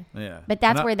 Absolutely. Yeah. But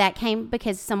that's And I- where that came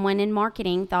because someone in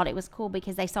marketing thought it was cool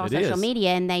because they saw It social is.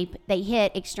 media and they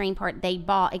hit they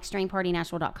bought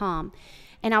extremepartynashville.com.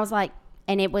 And I was like,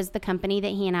 and it was the company that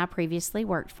he and I previously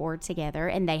worked for together,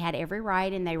 and they had every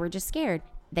right and they were just scared.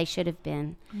 They should have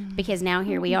been because now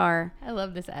here we are. I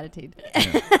love this attitude.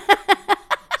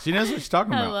 She knows what she's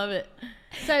talking I about. love it.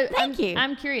 So Thank you.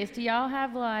 I'm curious. Do y'all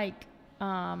have like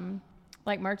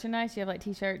merchandise? Do you have like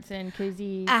T-shirts and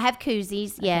koozies? I have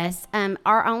koozies, yes.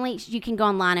 Our only you can go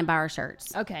online and buy our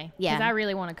shirts. Okay. Yeah. Because I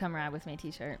really want to Come Ride with Me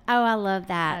T-shirt. Oh, I love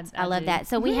that. I I love do. that.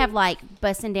 So we have like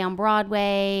Busting Down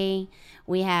Broadway.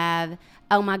 We have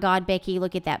Oh My God, Becky,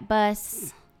 Look at That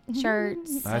Bus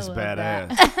shirts. That's love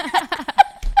badass.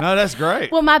 No, that's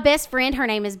great. Well, my best friend, her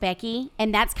name is Becky,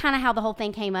 and that's kind of how the whole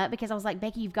thing came up because I was like,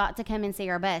 Becky, you've got to come and see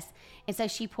our bus. And so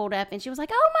she pulled up and she was like,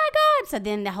 oh my God. So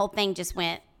then the whole thing just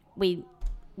we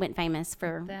went famous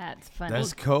for That's funny.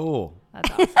 That's cool. That's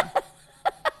awesome.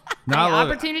 No, I love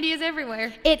it. Opportunity is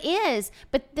everywhere. it is,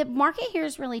 but the market here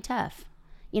is really tough.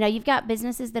 You know, you've got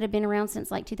businesses that have been around since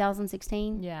like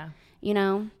 2016. Yeah. You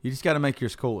know, You just got to make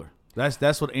yours cooler.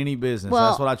 That's what any business. Well-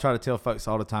 that's what I try to tell folks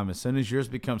all the time. As soon as yours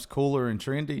becomes cooler and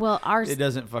trendy, Well, ours it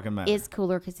doesn't fucking matter. it's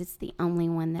cooler because it's the only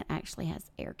one that actually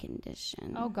has air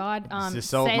conditioning. Oh God. Just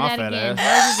sold Say my that fat again.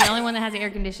 ass. Hers is the only one that has air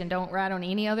conditioning. Don't ride on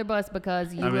any other bus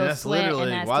because you I mean, will that's sweat and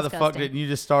literally that's why the fuck disgusting. didn't you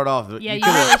just start off? Yeah, you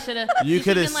coulda- really should have. You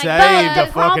could have been like, saved "But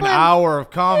a fucking problem- hour of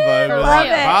convo. For Like,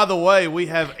 real. by the way, we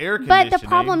have air But conditioning. the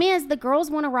problem is the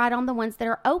girls want to ride on the ones that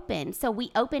are open. So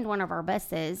we opened one of our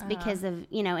buses because of,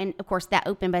 you know, and of course that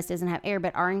open bus doesn't have air,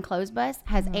 but our enclosed bus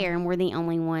has air and we're the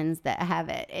only ones that have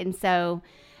it. And so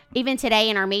even today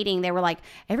in our meeting, they were like,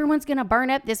 everyone's going to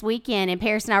burn up this weekend. And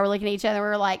Paris and I were looking at each other. We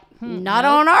were like, not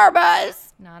nope. on our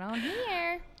bus. Not on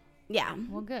here. Yeah.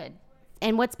 Well, good.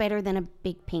 And what's better than a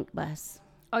big pink bus?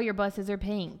 Oh, your buses are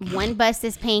pink. One bus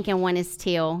is pink and one is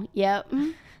teal. Yep.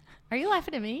 Are you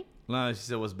laughing at me? No, she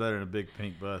said what's better than a big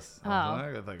pink bus. Oh. I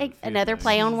gotta think of a few Another things.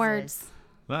 play on Jesus. words.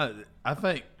 No, I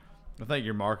think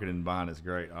your marketing buying is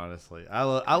great. Honestly, I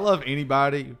love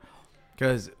anybody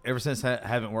because ever since I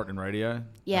haven't worked in radio,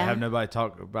 Yeah. I have nobody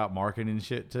talk about marketing and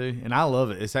shit too, and I love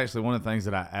it. It's actually one of the things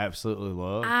that I absolutely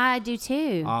love. I do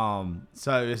too.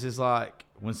 So it's just like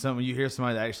when you hear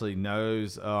somebody that actually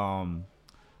knows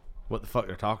what the fuck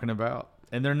they're talking about,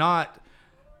 and they're not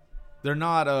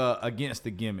against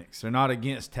the gimmicks. They're not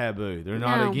against taboo. They're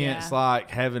not No. against Yeah.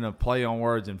 like having a play on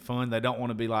words and fun. They don't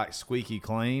want to be like squeaky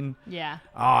clean. Yeah.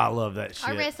 Oh, I love that shit.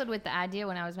 I wrestled with the idea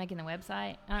when I was making the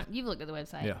website. You've looked at the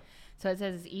website. Yeah. So it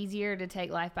says it's easier to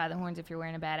take life by the horns if you're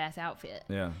wearing a badass outfit.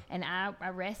 Yeah. And I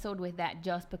wrestled with that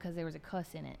just because there was a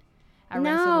cuss in it. I No.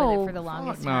 wrestled with it for the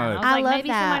longest no. time. I was I like, love maybe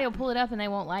that. somebody will pull it up and they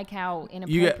won't like how You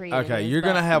inappropriate get, it okay, is, you're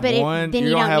gonna but- have But one. then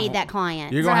you're you gonna don't have, need that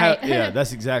client. You're gonna Right. have, yeah,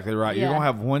 that's exactly right. You're Yeah. gonna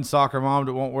have one soccer mom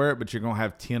that won't wear it, but you're gonna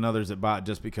have 10 others that buy it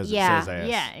just because Yeah. it says ass.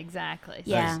 Yeah, exactly.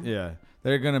 So- Yeah. Yeah,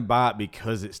 they're gonna buy it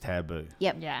because it's taboo.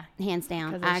 Yep. Yeah. Hands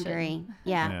down. 'Cause they I shouldn't. agree.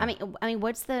 Yeah. Yeah. I mean,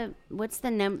 what's the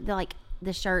like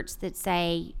the shirts that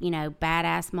say, you know,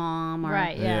 badass mom or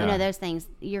Right, yeah. you know, those things.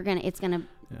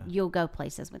 You'll go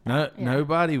places with that. No, Yeah.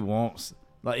 nobody wants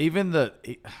like even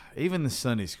the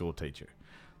Sunday school teacher.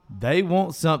 They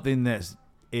want something that's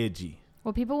edgy.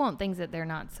 Well, people want things that they're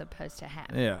not supposed to have.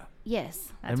 Yeah,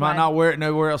 Yes. they That's might why- not wear it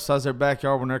nowhere else besides their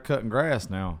backyard when they're cutting grass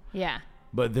now, Yeah.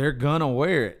 but they're gonna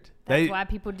wear it. That's why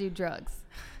people do drugs.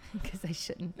 Because they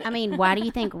shouldn't. I mean, why do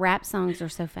you think rap songs are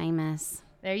so famous?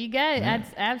 There you go. That's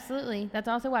absolutely. That's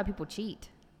also why people cheat.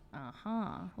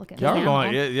 Look at Y'all me. are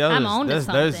going. Yeah, I'm on to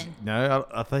something. No,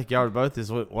 I think y'all are both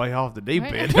just went way off the deep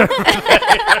end.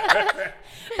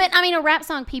 But I mean, a rap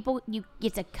song, people, you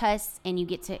get to cuss and you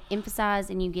get to emphasize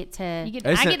and you get to. I get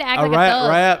Listen, to act like a thug.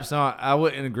 Rap song. I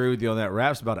wouldn't agree with you on that.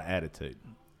 Rap's about an attitude.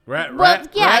 yeah.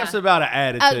 Rap's about an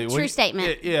attitude. True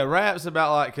statement. Yeah, rap's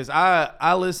about like because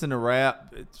I listen to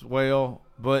rap as well,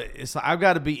 but it's like I've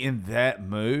got to be in that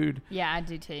mood. Yeah, I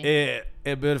do too.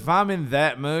 But if I'm in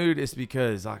that mood, it's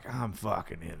because like I'm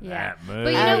fucking in that mood.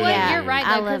 But you know Oh, what? yeah. You're right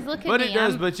I though, because love- look at But me. it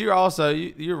does. I'm- But you're also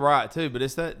you're right too. But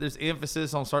it's that there's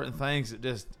emphasis on certain things that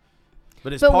just.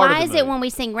 But it's But part why of is the it mood. when we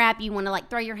sing rap, you want to like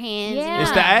throw your hands? Yeah. And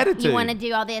It's the attitude. You want to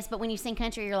do all this, but when you sing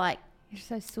country, you're like, You're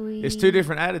so sweet. It's two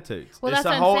different attitudes. Well, it's that's a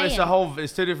what I'm whole. It's a saying. whole.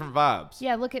 It's two different vibes.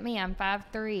 Yeah, look at me. I'm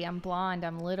 5'3". I'm blonde.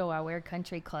 I'm little. I wear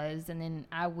country clothes, and then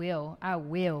I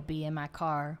will be in my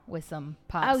car with some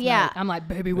pop. Oh, Smoke. yeah. I'm like,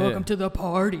 baby, welcome to the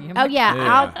party. I'm oh like, yeah,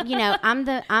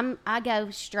 Yeah. I go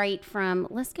straight from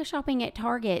let's go shopping at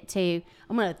Target to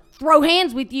I'm gonna throw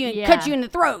hands with you and Yeah. cut you in the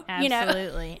throat. You know.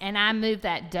 Absolutely. And I move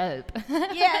that dope.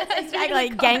 Yes, exactly.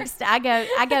 Gangsta.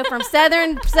 I go from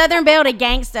Southern Belle to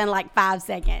gangsta in like 5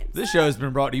 seconds. This show has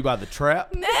been brought to you by The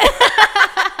Trap.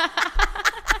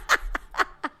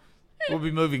 We'll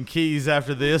be moving keys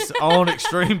after this on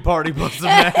Extreme Party Bus of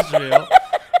Nashville.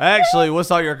 Actually,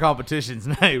 what's all your competition's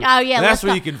name? Oh, yeah, that's let's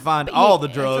where go- you can find but all you- the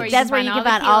that's where drugs you- That's where you can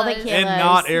find all the kilos. kilos. and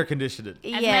not air conditioned. As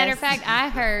a matter of fact, I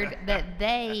heard that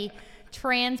they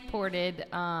transported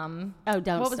don't what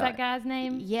was start. that guy's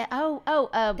name? Yeah.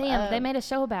 Damn, they made a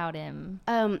show about him.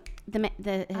 the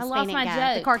Hispanic I lost my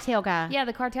guy, the joke. cartel guy. Yeah,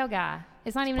 the cartel guy.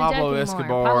 It's not even Pablo a joke anymore.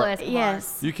 Escobar. Pablo Escobar.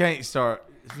 Yes. You can't start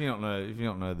if you don't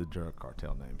know the drug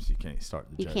cartel names. You can't start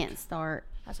the You joke. can't start.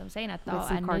 That's what I'm saying. I thought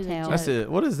some I knew the cartel. joke. That's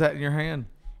it. What is that in your hand?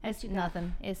 It's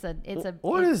nothing. It's a.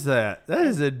 What is that? That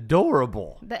is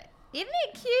adorable. Isn't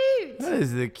it cute? That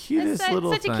is the It's cutest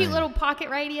little such thing. a cute little pocket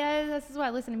radio. This is what I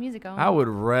listen to music on. I would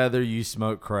rather you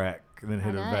smoke crack than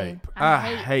hit a know. vape. I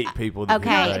I hate people that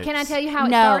Okay. hit vapes. Can I tell you how it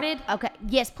No. started? Okay.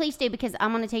 Yes, please do because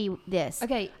I'm going to tell you this.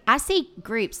 Okay. I see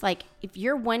groups like if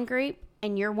you're one group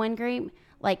and you're one group,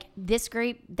 like this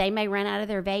group, they may run out of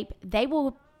their vape. They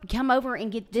will come over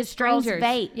and get this girl's Strangers.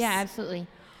 vapes. Yeah, absolutely.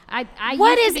 I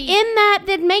What used is to be, in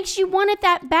that makes you want it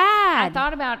that I bad?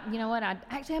 thought about, you know what? I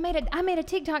made a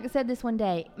TikTok that said this one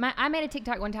day. I made a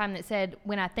TikTok one time that said,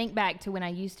 when I think back to when I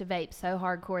used to vape so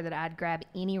hardcore that I'd grab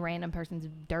any random person's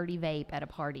dirty vape at a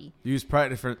party, You was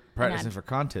practicing I'd- for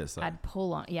contests. Though. I'd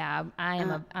pull on. Yeah, I'm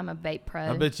a vape pro.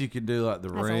 I bet you could do like the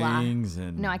That's a lie. rings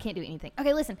and No, I can't do anything.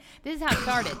 Okay, listen. This is how it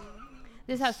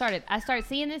started. I started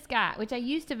seeing this guy, which I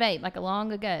used to vape like a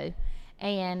long ago,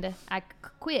 and I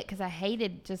quit because I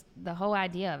hated just the whole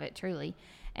idea of it, truly.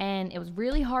 And it was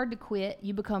really hard to quit.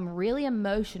 You become really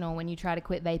emotional when you try to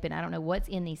quit vaping. I don't know what's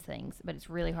in these things, but it's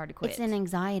really hard to quit. It's an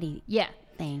anxiety Yeah.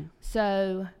 thing.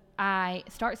 So I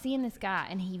start seeing this guy,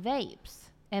 and he vapes.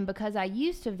 And because I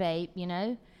used to vape, you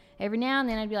know, every now and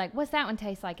then I'd be like, what's that one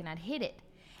taste like? And I'd hit it.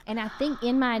 And I think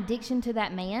in my addiction to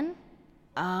that man,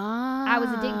 I was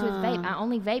addicted to his vape. I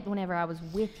only vaped whenever I was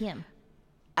with him.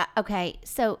 Okay,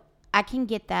 so I can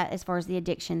get that as far as the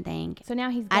addiction thing. So now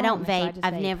he's I gone, don't so vape. just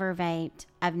I've vape. never vaped.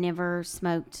 I've never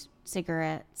smoked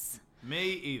cigarettes.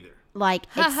 me either. Like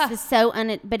it's so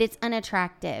but it's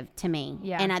unattractive to me.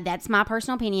 Yeah. And that's my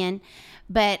personal opinion.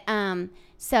 But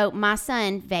so my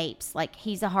son vapes, like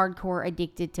he's a hardcore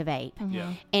addicted to vape.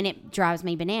 Yeah. And it drives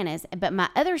me bananas. But my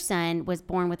other son was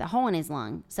born with a hole in his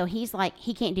lung. So he's like,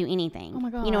 he can't do anything. Oh my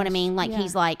You know what I gosh. mean? Like Yeah.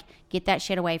 he's like, get that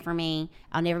shit away from me.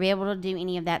 I'll never be able to do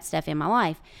any of that stuff in my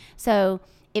life. So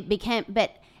it became,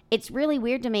 but it's really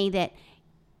weird to me that,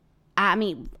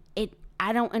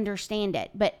 I don't understand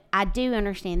it, but I do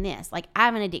understand this. Like, I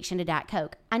have an addiction to Diet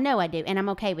Coke. I know I do, and I'm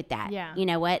okay with that. Yeah. You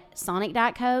know what? Sonic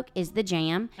Diet Coke is the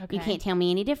jam. Okay. You can't tell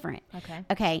me any different. Okay.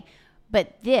 Okay.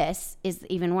 But this is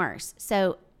even worse.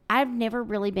 So I've never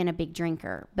really been a big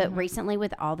drinker, but recently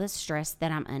with all the stress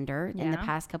that I'm under in the Mm-hmm. Yeah.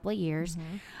 past couple of years,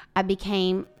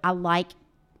 I like,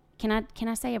 can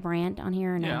I say a brand on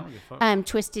here or no? Yeah, I don't give a fuck.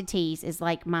 Twisted Teas is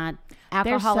like my They're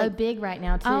alcoholic. so big right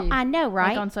now, too. Oh, I know,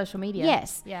 right? Like on social media.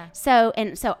 Yes. Yeah. So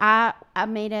I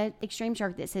made a extreme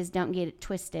shirt that says "Don't get it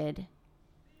twisted,"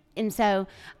 and so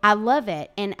I love it,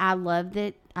 and I love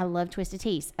Twisted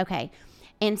Teas. Okay,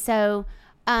 and so,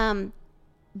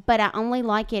 but I only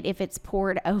like it if it's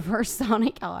poured over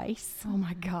Sonic Ice. Oh,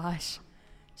 my gosh.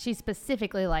 She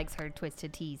specifically likes her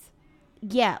Twisted Teas.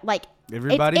 Yeah, like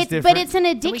Everybody's it's, different. but it's an So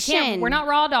addiction. we're not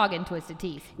raw dogging Twisted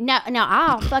Teas. No,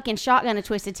 I'll fucking shotgun a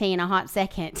Twisted Tea in a hot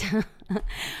second.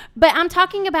 But I'm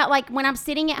talking about like when I'm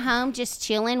sitting at home just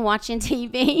chilling, watching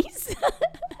TVs.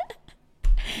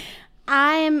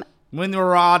 When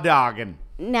we're raw dogging.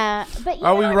 No, but you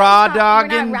Are know we what raw I'm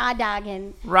talking- We're dogging? not raw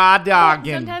dogging. Raw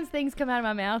dogging. Sometimes things come out of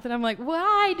my mouth, and I'm like,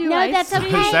 why do No, I that's speak?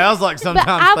 okay. It sounds like But sometimes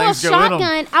I will things go in them.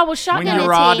 shotgun. I will shotgun When a you're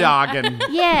raw tea. dogging.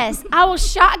 Yes, I will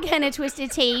shotgun a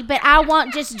twisted tea, but I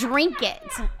won't just drink it.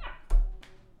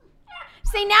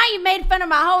 See, now you made fun of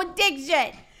my whole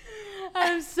addiction.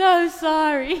 I'm so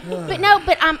sorry. But no,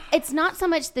 it's not so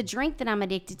much the drink that I'm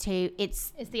addicted to.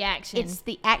 It's It's the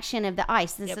action. of the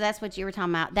ice. So that's what you were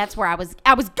talking about. That's where I was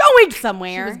going She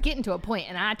somewhere. was getting to a point,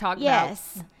 and I talked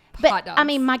Yes. about But hot dogs. I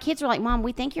mean, my kids were like, "Mom,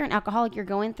 we think you're an alcoholic. You're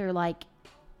going through like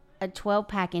a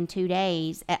 12-pack in 2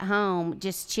 days at home,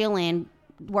 just chilling,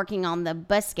 working on the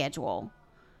bus schedule."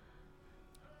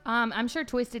 I'm sure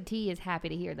Twisted Tea is happy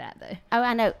to hear that, though. Oh,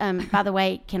 I know. By the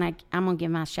way, I'm gonna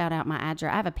give my shout out my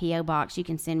address. I have a PO box. You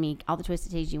can send me all the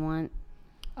twisted teas you want.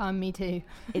 Me too.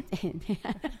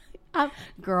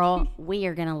 Girl, we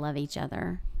are gonna love each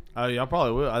other. Oh, y'all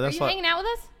probably will. Are That's you like. hanging out with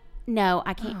us? No,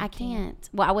 I can't. I can't.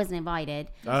 Well, I wasn't invited.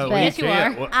 Oh, but- Yes, you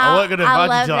are. Well, I wasn't gonna I invite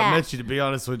love you till I that. met you. To be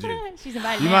honest with you, She's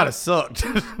invited you now. might have sucked.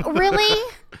 Really?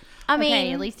 I mean,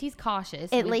 Okay, at least he's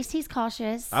cautious. at least he's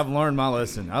cautious. I've learned my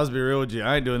lesson. I'll just be real with you.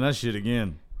 I ain't doing that shit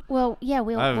again. Well, yeah,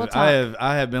 we'll talk.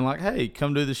 I have been like, hey,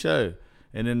 come do the show,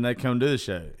 and then they come do the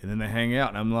show, and then they hang out,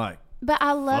 and I'm like, But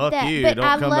I love Fuck that. you, But don't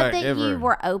I come love back that you ever.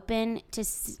 were open to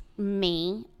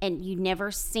me, and you'd never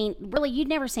seen. Really, you'd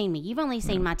never seen me. You've only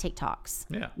seen my TikToks.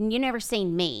 Yeah. You never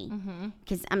seen me.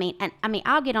 Because I mean,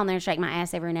 I'll get on there and shake my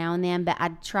ass every now and then, but I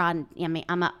try. I mean,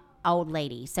 I'm an old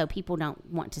lady, so people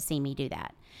don't want to see me do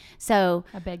that. So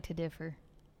I beg to differ.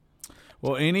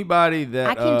 well, anybody that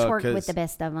I can twerk with the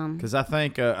best of them. Because I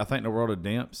think the world of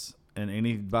Demps and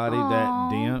anybody that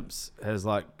Aw. Demps has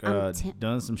like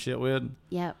done some shit with,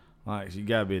 Yep. like you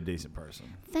gotta be a decent person.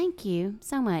 Thank you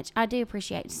so much. I do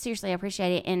appreciate it. Seriously, I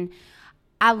appreciate it. And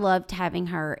I loved having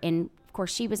her. And of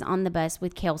course, she was on the bus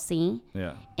with Kelsey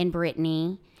Yeah. and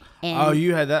Brittany. And Oh,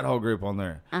 you had that whole group on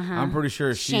there. Uh-huh. I'm pretty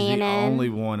sure she's the Shannon. only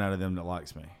one out of them that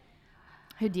likes me.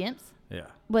 Who dimps? Yeah.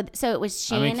 so it was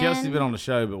Shannon. I mean, Kelsey's been on the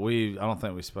show, but I don't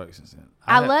think we spoke since then.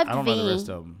 I loved I don't V. know the rest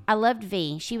of them. I loved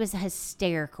V. She was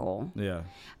hysterical. Yeah.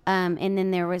 And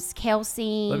then there was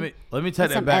Kelsey. Let me take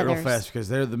and some that back real others. fast because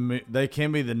they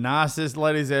can be the nicest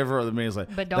ladies ever or the meanest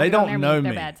ladies. But don't they get on don't their know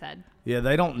their me. bad side. Yeah,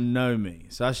 they don't know me,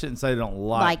 so I shouldn't say they don't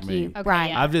like me. you, Okay, right?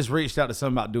 yeah. I've just reached out to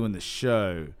some about doing the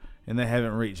show, and they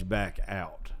haven't reached back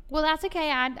out. Well, that's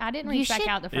okay. I didn't You reach back should-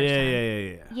 out the first Yeah,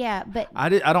 time. yeah. Yeah, but I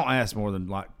don't ask more than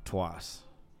like twice.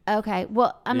 okay.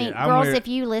 Well, I mean, I'm girls, weird. if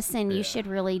you listen, Yeah. you should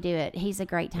really do it. He's a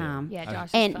great time. Yeah, Josh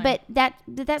is And fun. but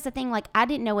that's the thing. Like, I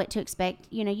didn't know what to expect.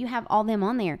 You know, you have all them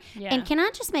on there. Yeah. And can I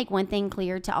just make one thing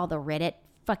clear to all the Reddit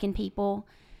fucking people?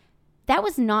 That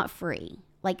was not free.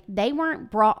 Like, they weren't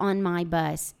brought on my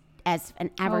bus as an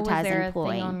advertising was there employee.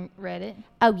 a thing on Reddit?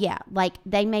 Oh yeah, like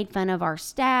they made fun of our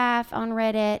staff on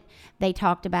Reddit. They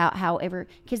talked about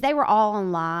because they were all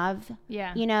on live.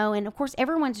 Yeah. You know, and of course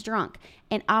everyone's drunk.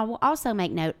 And I will also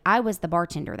make note, I was the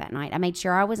bartender that night. I made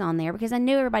sure I was on there because I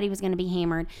knew everybody was going to be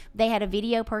hammered. They had a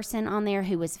video person on there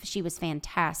she was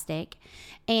fantastic.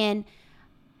 And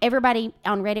everybody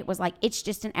on Reddit was like, it's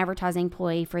just an advertising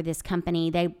employee for this company.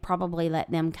 They probably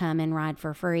let them come and ride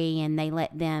for free, and they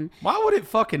let them. Why would it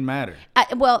fucking matter?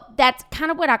 Well, that's kind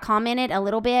of what I commented a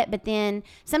little bit, but then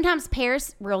sometimes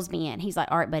Paris reels me in. He's like,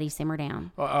 all right, buddy, simmer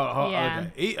down. Yeah.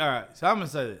 Okay. All right. So I'm gonna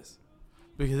say this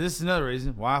because this is another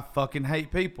reason why I fucking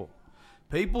hate people.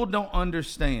 People don't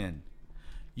understand.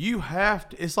 You have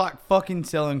to. It's like fucking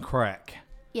selling crack.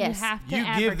 Yes. You have to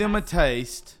You give them a advertise.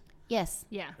 taste Yes.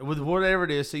 Yeah. with whatever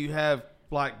it is, so you have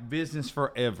like business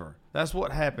forever. That's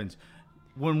what happens.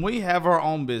 When we have our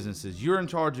own businesses, you're in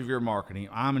charge of your marketing.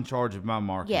 I'm in charge of my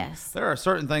marketing. Yes. There are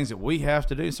certain things that we have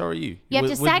to do. So are you. You have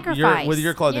to With sacrifice. with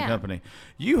your clothing Yeah. company.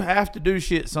 You have to do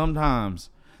shit sometimes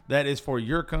that is for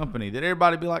your company that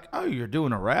everybody be like, oh, you're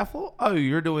doing a raffle? Oh,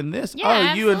 you're doing this?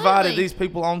 Yeah, oh, you invited absolutely. these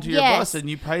people onto your Yes. bus and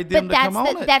you paid them But to come on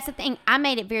it. that's the thing. I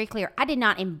made it very clear. I did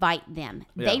not invite them.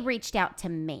 Yeah. They reached out to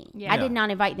me. Yeah. I did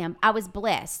not invite them. I was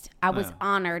blessed. I was Yeah.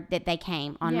 honored that they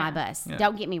came on my Yeah. bus. Yeah.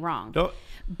 Don't get me wrong. Don't-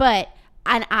 But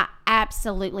I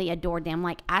absolutely adored them.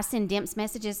 Like, I send Dimps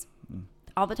messages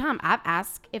all the time. I've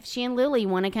asked if she and Lily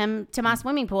want to come to my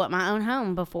swimming pool at my own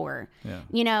home before. Yeah.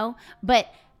 You know?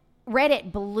 But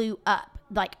Reddit blew up.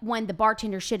 Like, when the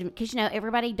bartender should have, because, you know,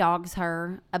 everybody dogs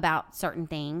her about certain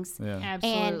things. yeah.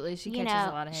 Absolutely. And, She you catches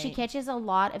know, a lot of hate. She catches a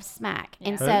lot of smack.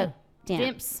 And Yeah. so, Who?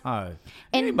 Dimps. Dimps. Oh,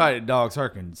 anybody that dogs her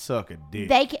can suck a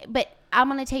dick. But I'm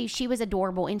going to tell you, she was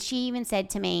adorable. And she even said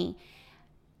to me,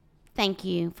 thank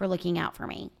you for looking out for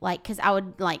me. Like, because I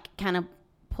would, like, kind of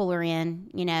pull her in,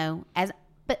 you know,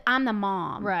 but I'm the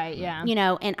mom. Right. Yeah. You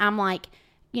know, and I'm like,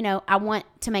 I want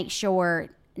to make sure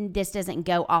this doesn't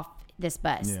go off this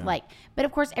bus. Yeah. Like, but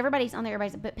of course everybody's on there.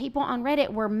 But people on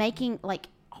Reddit were making like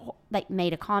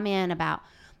made a comment about,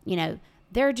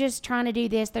 they're just trying to do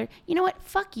this. They're, you know what?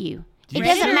 Fuck you. It You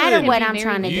doesn't should. matter what Be I'm very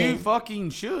trying to You do.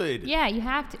 fucking should. Yeah, you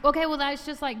have to. Okay, well, that's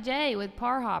just like Jay with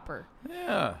Par Hopper.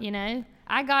 Yeah.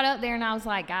 I got up there and I was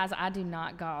like, guys, I do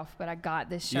not golf, but I got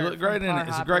this shirt. You look great from in Par it. It's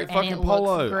a Hopper, great and fucking it looks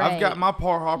polo. great. I've got my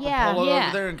Par Hopper Yeah. polo Yeah.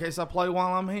 over there in case I play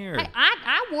while I'm here. Hey,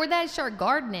 I wore that shirt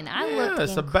gardening. I Yeah, looked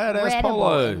it's a badass incredible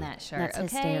polo. in that shirt. That's okay?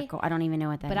 hysterical. I don't even know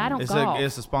what that But is. I don't It's golf.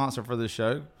 it's a sponsor for the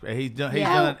show. He's done. He's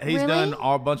Yeah. done. Oh, He's really? done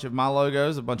a bunch of my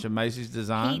logos, a bunch of Macy's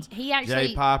designs. He actually-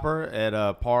 Jay Piper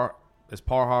at Par. It's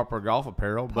Par Hopper Golf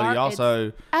Apparel, but Par- he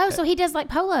also Oh, so he does like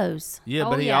polos. yeah,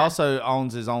 Oh, but he yeah. also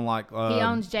owns his own like He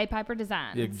owns Jay Piper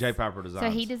Designs. yeah, Jay Piper Designs. So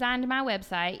he designed my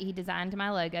website. He designed my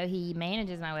logo. He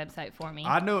manages my website for me.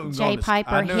 I knew him Jay going to- Piper,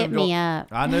 I knew hit him me going- up.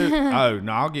 I knew. Oh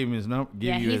no, I'll give him his number. Give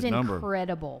yeah, you he's his number.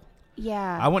 incredible.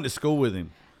 Yeah. I went to school with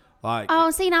him. Like Oh,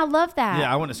 see, and I love that.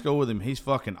 yeah, I went to school with him. He's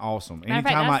fucking awesome. Matter of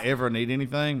fact, Anytime I that's- ever need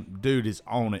anything, dude is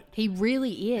on it. He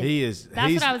really is. He is. That's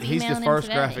he's what I was he's the emailing him first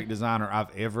today. graphic designer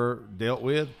I've ever dealt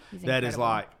with. He's That is incredible.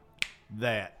 like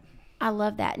that. I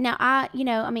love that. Now,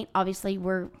 obviously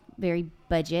we're very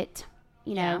budget,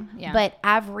 Yeah. but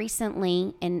I've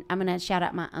recently, and I'm going to shout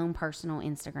out my own personal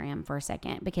Instagram for a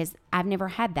second because I've never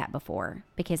had that before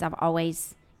because I've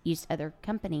always used other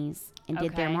companies and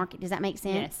did their Okay. market. Does that make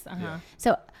sense? Yes. Uh-huh.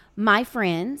 So my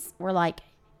friends were like,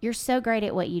 you're so great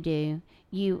at what you do.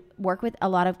 You work with a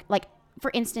lot of, like, for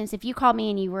instance, if you called me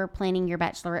and you were planning your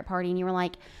bachelorette party and you were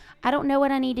like, I don't know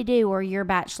what I need to do, or your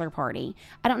bachelor party,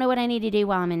 I don't know what I need to do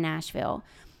while I'm in Nashville.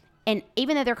 And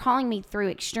even though they're calling me through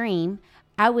Extreme,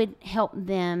 I would help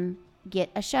them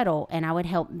get a shuttle and I would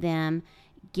help them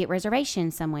get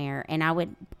reservations somewhere and I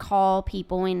would call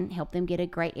people and help them get a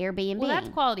great Airbnb. Well, that's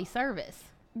quality service.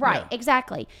 Right, Yeah.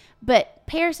 exactly. But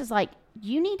Paris is like,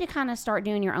 you need to kind of start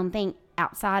doing your own thing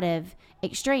outside of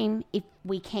Extreme if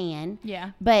we can.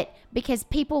 Yeah. But because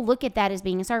people look at that as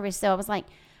being a service. So I was like,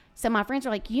 so my friends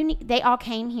were like, they all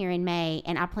came here in May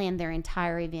and I planned their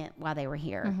entire event while they were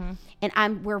here.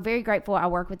 And we're very grateful. I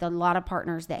work with a lot of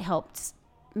partners that helped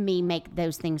me make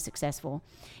those things successful.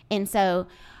 And so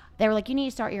they were like, you need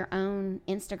to start your own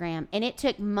Instagram. And it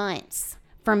took months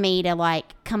for me to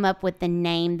like come up with the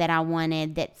name that I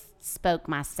wanted that spoke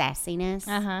my sassiness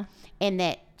Uh-huh. and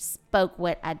that spoke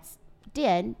what I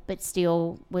did, but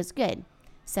still was good.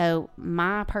 So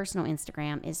my personal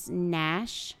Instagram is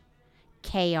Nash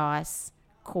Chaos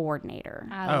Coordinator.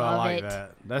 I Oh, I love like it.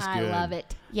 that. That's I good. love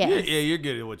it. Yes. Yeah, you're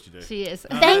good at what you do. She is.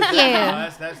 Thank you.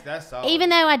 That's solid. Even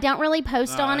though I don't really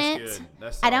post No, on that's it, good.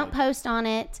 That's I don't solid. post on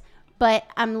it, but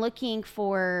I'm looking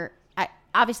for.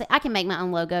 Obviously, I can make my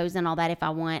own logos and all that if I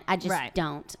want. I just Right.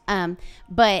 don't.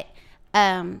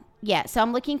 Yeah. So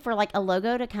I'm looking for like a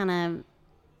logo to kind of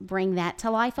bring that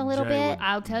to life a little Jay bit. will-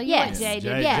 I'll tell you Yes. what Jay did.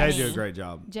 Jay, Yes. for Jay me. did a great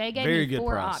job. Jay gave Very me good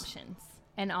 4 price. options,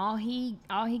 and all he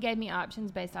gave me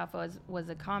options based off was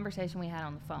a conversation we had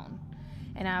on the phone,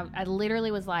 and I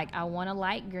literally was like, I want a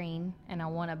light green, and I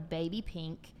want a baby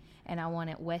pink, and I want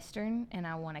it Western, and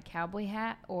I want a cowboy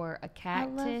hat or a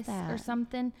cactus or that.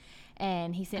 something,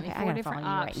 and he sent Okay, me I 4 gotta follow different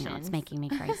you right options. now. It's making me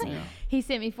crazy. He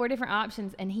sent me 4 different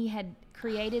options, and he had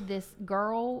created this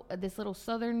girl, this little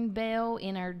Southern belle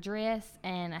in her dress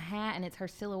and a hat, and it's her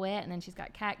silhouette, and then she's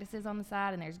got cactuses on the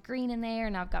side, and there's green in there,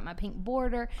 and I've got my pink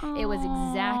border. It was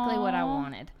exactly what I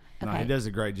wanted. No, Okay. he does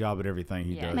a great job at everything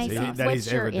he Yeah. does. Macy, that what's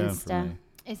he's your ever done for Insta? me.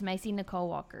 It's Macy Nicole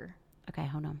Walker. Okay,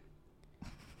 hold on.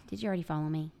 Did you already follow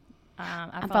me? I'm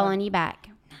I'm following you back.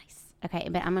 Nice. Okay,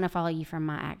 but I'm gonna follow you from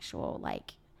my actual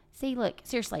like. See, look,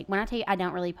 seriously, when I tell you I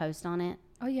don't really post on it,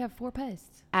 Oh, you have 4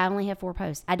 posts. I only have 4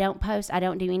 posts. I don't post. I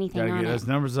don't do anything Gotta on get it. those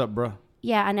numbers up, bro.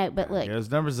 Yeah, I know, but look, Get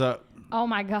those numbers up. Oh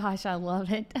my gosh, I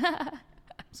love it.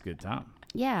 It's a good time.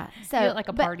 yeah. So Do it like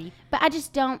a but- party. But I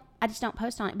just don't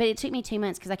post on it. But it took me 2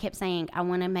 months because I kept saying I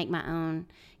want to make my own.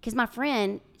 Because my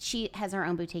friend, she has her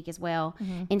own boutique as well,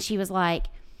 and she was like,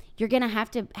 "You're gonna have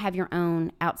to have your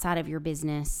own outside of your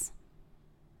business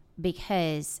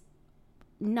because."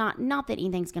 Not that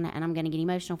anything's gonna, and I'm gonna get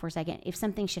emotional for a second. If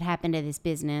something should happen to this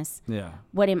business, Yeah.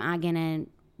 what am I gonna?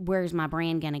 Where's my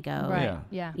brand gonna go? Right. Yeah.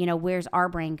 Yeah. You know, where's our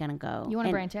brand gonna go? You want to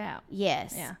And- branch out.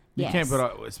 Yes. Yeah. You Yes. can't put,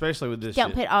 all, especially with this. Don't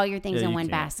shit. put all your things Yeah, in you one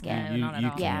can't. basket. No, not at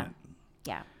all. Yeah. can't.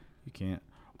 Yeah. You can't.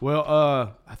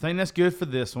 Well, I think that's good for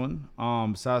this one.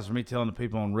 Besides for me telling the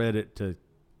people on Reddit to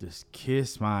just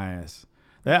kiss my ass.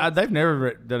 They've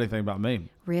never done anything about me.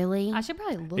 Really? I should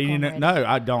probably look You on know, Reddit. no,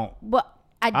 I don't. Well,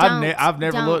 I don't. I've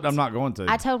never don't. looked. I'm not going to.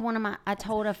 I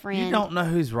told a friend. You don't know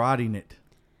who's writing it.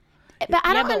 But I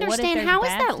Yeah, don't but what if understand there's how is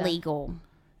bad that stuff? legal?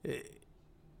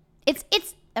 It's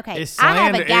okay. It's I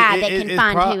have a slander. guy It- that it- can it's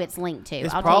find pro- who it's linked to.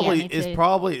 It's I'll tell probably you. me too. it's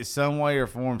probably some way or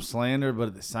form slander, but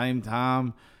at the same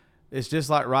time, it's just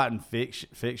like writing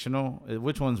fictional.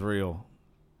 Which one's real?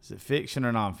 Is it fiction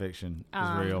or nonfiction?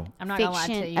 Is real. I'm not gonna lie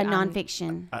to Fiction, you.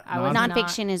 nonfiction. I was not-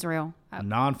 Nonfiction is real.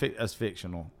 That's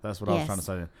fictional. That's what I was Yes. trying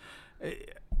to say.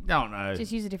 Don't know.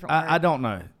 Just use a different word. I don't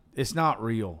know. It's not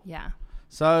real. Yeah,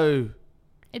 So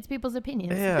it's people's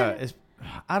opinions. yeah,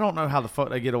 I don't know how the fuck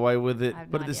they get away with it, I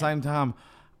have but no at the idea. same time,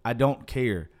 I don't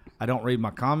care. I don't read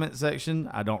my comment section.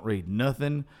 I don't read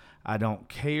nothing. I don't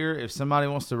care if somebody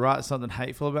wants to write something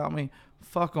hateful about me.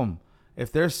 Fuck them.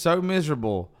 If they're so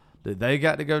miserable that they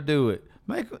got to go do it,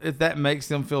 if that makes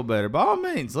them feel better, by all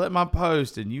means, let my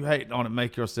post and you hating on it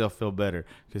make yourself feel better.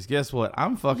 Because guess what?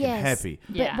 I'm fucking happy.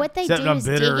 But Yeah. what they Except do I'm is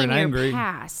bitter dig in and your angry.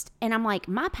 past, and I'm like,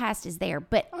 my past is there.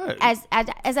 But Oh. as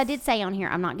I did say on here,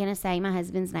 I'm not gonna say my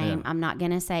husband's name. Yeah. I'm not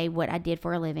gonna say what I did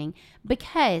for a living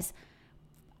because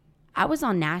I was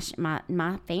on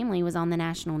my family was on the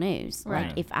national news. Right.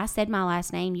 Like if I said my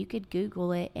last name, you could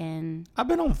Google it and I've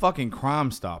been on fucking Crime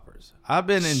Stoppers. I've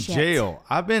been in Shit. jail.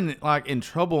 I've been like in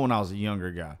trouble when I was a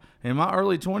younger guy. In my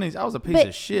early 20s, I was a piece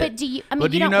of shit. But do you? I mean,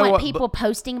 But you do don't know want what- people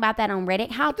posting about that on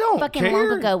Reddit. How don't fucking care.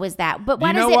 long ago was that? But Do you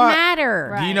why does know it why- matter?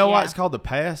 Right. Do you know why yeah. it's called the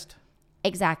past?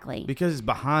 Exactly. Because it's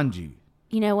behind you.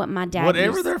 You know what my dad?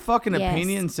 Whatever used- their fucking Yes.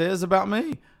 opinion says about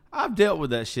me, I've dealt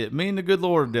with that shit. Me and the good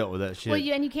Lord have dealt with that shit. Well,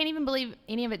 and you can't even believe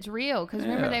any of it's real because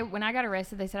remember Yeah. when I got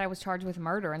arrested, they said I was charged with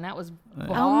murder, and that was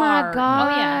Oh my hard. gosh!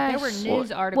 Oh yeah, there were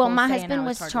news articles. Well, my saying I husband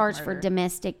was with charged for murder.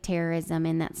 domestic terrorism,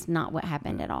 and that's not what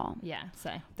happened at all. Yeah, so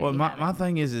there Well, you have my it.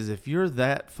 thing is if you're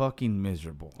that fucking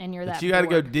miserable And you're that that you got to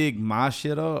go bored. dig my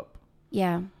shit up,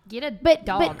 Yeah, Get a but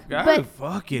dog. go but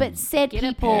fucking. but said Get a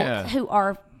people pet. who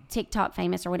are TikTok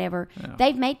famous or whatever,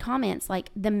 they've made comments like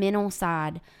the mental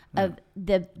side of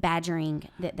the badgering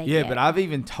that they yeah, get. but I've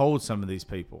even told some of these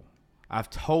people. I've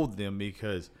told them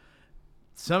because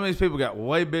some of these people got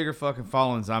way bigger fucking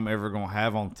followings than I'm ever going to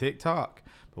have on TikTok.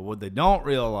 But what they don't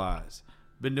realize,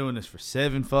 been doing this for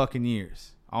 7 fucking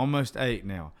years, almost 8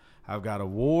 now. I've got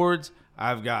awards.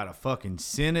 I've got a fucking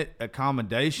Senate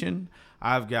accommodation.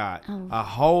 I've got a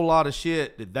whole lot of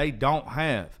shit that they don't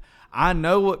have. I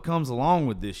know what comes along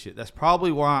with this shit. That's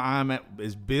probably why I'm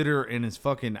as bitter and as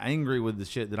fucking angry with the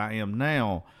shit that I am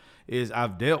now, is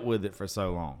I've dealt with it for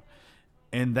so long.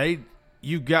 And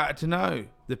you got to know,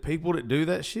 the people that do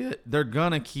that shit, they're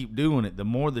gonna keep doing it. The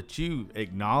more that you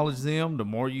acknowledge them, the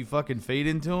more you fucking feed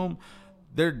into them,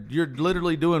 you're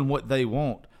literally doing what they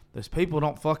want. Those people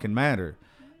don't fucking matter.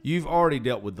 You've already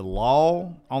dealt with the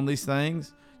law on these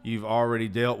things. You've already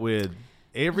dealt with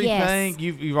everything.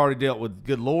 Yes. You've already dealt with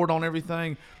good Lord on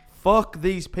everything. Fuck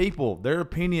these people. Their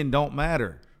opinion don't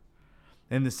matter.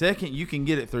 And the second you can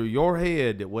get it through your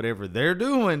head that whatever they're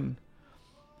doing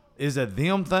is a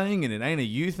them thing and it ain't a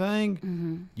you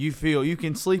thing, you feel you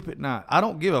can sleep at night. I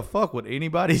don't give a fuck what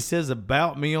anybody says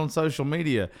about me on social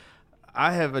media.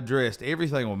 I have addressed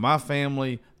everything with my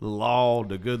family, the law,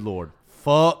 the good Lord.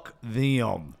 Fuck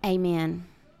them. Amen.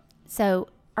 So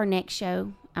our next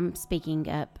show, I'm speaking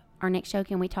up. Our next show,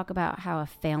 can we talk about how a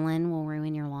felon will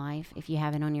ruin your life if you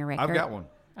have it on your record? I've got one.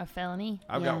 A felony.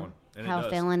 I've got one. And How it a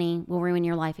does. felony will ruin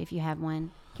your life if you have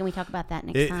one. Can we talk about that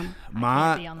next time? I can't be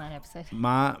My on that episode.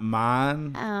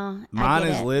 mine Oh, mine I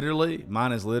is get it.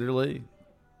 literally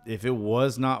if it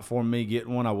was not for me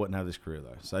getting one, I wouldn't have this career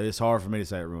though. So it's hard for me to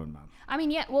say it ruined mine. I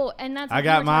mean, yeah. Well, and that's. I what we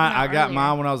got were mine. talking I about got earlier.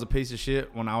 mine when I was a piece of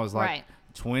shit. When I was like Right.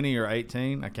 20 or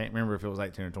 18. I can't remember if it was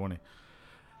 18 or 20.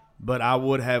 But I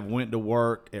would have went to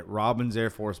work at Robbins Air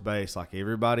Force Base like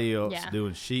everybody else, Yeah.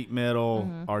 doing sheet metal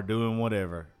or doing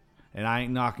whatever. And I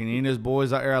ain't knocking any of those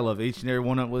boys out there. I love each and every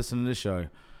one of them listening to the show.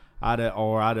 I'd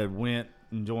have went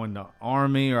and joined the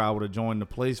Army, or I would have joined the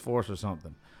police force or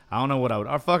something. I don't know what I would.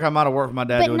 Or fuck, I might have worked for my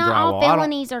dad But doing not drywall. all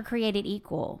felonies are created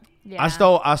equal. Yeah. I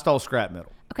stole scrap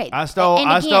metal. Okay, I stole. and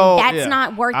I again, stole. that's yeah.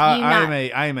 not worth I you not-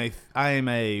 am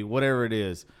a whatever it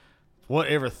is,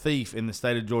 whatever thief in the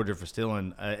state of Georgia for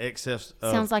stealing excess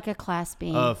Sounds like a class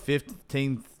B. of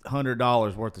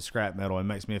 $1,500 worth of scrap metal and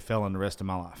makes me a felon the rest of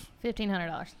my life.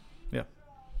 $1,500. Yeah,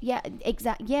 yeah,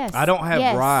 exactly. Yes. I don't have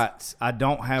yes. rights. I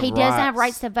don't have. He doesn't have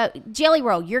rights to vote. Jelly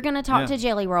Roll, you're going to talk Yeah. to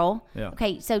Jelly Roll. Yeah.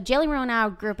 Okay, so Jelly Roll and I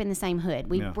grew up in the same hood.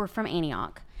 We Yeah. were from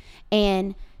Antioch,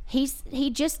 and he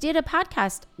just did a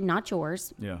podcast, not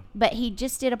yours. Yeah. But he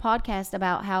just did a podcast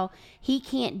about how he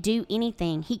can't do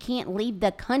anything. He can't leave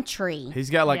the country. He's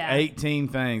got like Yeah. 18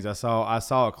 things. I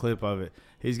saw a clip of it.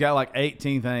 He's got like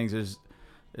 18 things.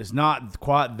 It's not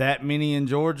quite that many in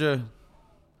Georgia,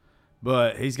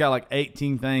 but he's got like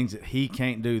 18 things that he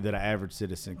can't do that an average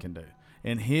citizen can do.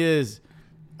 And I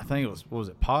think it was, what was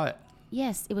it, pot?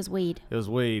 Yes, it was weed. It was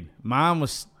weed. Mine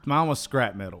was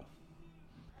scrap metal.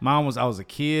 I was a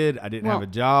kid. I didn't have a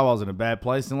job. I was in a bad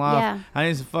place in life. Yeah. I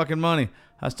needed some fucking money.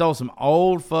 I stole some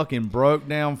old fucking broke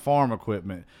down farm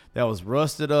equipment that was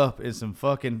rusted up in some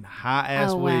fucking high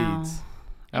ass wow. weeds.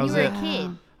 That And was you were it. a kid.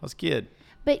 I was a kid.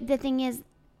 But the thing is,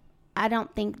 I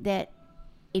don't think that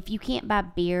if you can't buy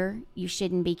beer, you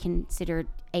shouldn't be considered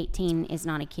 18 is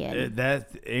not a kid. That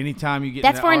anytime you get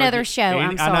That's in for that another show.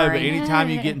 I'm I know, but sorry. anytime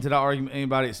you get into the argument,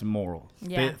 anybody, it's immoral.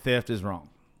 Yeah. Theft is wrong.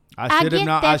 I I should have get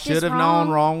known. I theft is should have known wrong.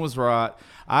 wrong was right.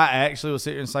 I actually was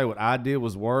sitting here and say what I did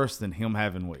was worse than him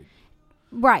having weed.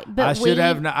 Right, but I should weed,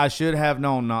 have. I should have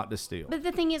known not to steal. But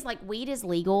the thing is, like, weed is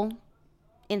legal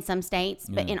in some states,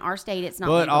 but in our state, it's not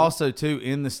But legal. also, too,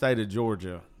 in the state of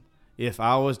Georgia, if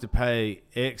I was to pay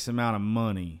X amount of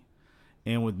money,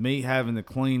 and with me having the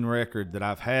clean record that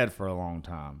I've had for a long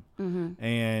time, Mm-hmm.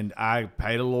 and I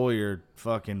paid a lawyer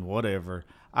fucking whatever,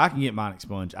 I can get mine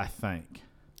expunged, I think.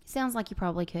 Sounds like you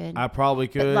probably could. I probably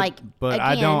could, like, but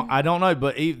again- I don't know.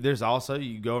 But there's also,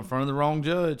 you go in front of the wrong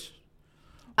judge.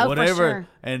 Oh, for whatever. sure.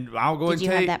 And I'll go Did and you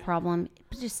tell have you. that problem?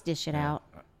 Just dish it out.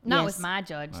 Not Yes. with my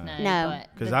judge, no. No. But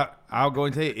Because I'll go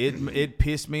and tell you, it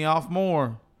pissed me off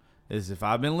more. Is if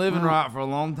I've been living right for a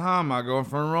long time, I go in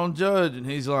front of the wrong judge, and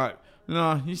he's like,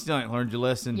 "No, you still ain't learned your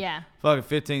lesson." Yeah. Fucking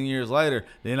 15 years later,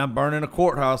 then I'm burning a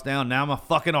courthouse down. Now I'm a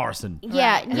fucking arson.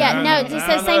 Yeah, Right. yeah, no, it's the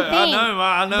same thing.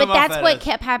 I know But my that's fat what ass.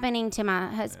 kept happening to my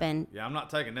husband. Yeah, I'm not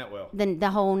taking that well. The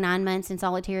whole 9 months in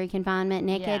solitary confinement,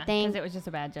 yeah, neckhead thing. because it was just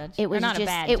a bad judge. It Or was not just a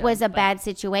bad it was judge, a but- bad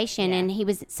situation, Yeah. and he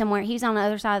was somewhere. He was on the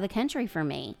other side of the country from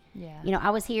me. Yeah. You know,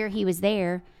 I was here, he was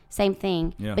there. Same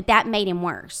thing. Yeah. But that made him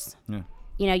worse. Yeah.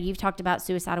 You know, you've talked about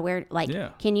suicide aware. Like, Yeah.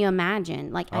 can you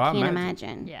imagine? Like, Oh, I I can't imagine.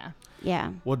 imagine. Yeah.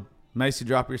 Yeah. Well, Macy,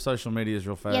 drop your social medias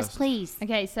real fast. Yes, please.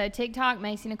 Okay, so TikTok,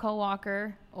 Macy Nicole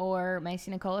Walker or Macy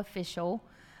Nicole Official.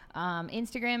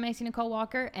 Instagram, Macy Nicole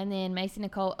Walker. And then Macy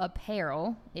Nicole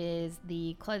Apparel is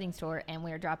the clothing store. And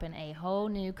we're dropping a whole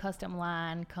new custom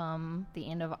line come the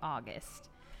end of August.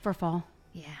 For fall.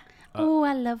 Yeah. Oh,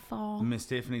 I love fall. Miss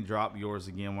Tiffany, drop yours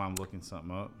again while I'm looking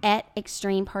something up. At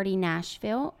Extreme Party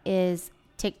Nashville is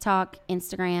TikTok,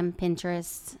 Instagram,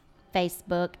 Pinterest,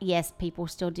 Facebook. Yes, people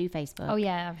still do Facebook. Oh,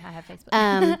 yeah, I have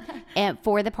Facebook. And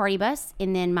for the party bus,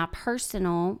 and then my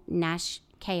personal Nash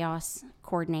Chaos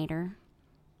coordinator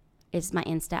is my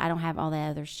Insta. I don't have all the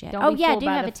others yet. Don't Oh be yeah, I fooled do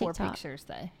by have the a 4 TikTok. pictures,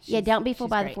 though. Yeah, don't be fooled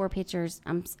she's by the great. 4 pictures.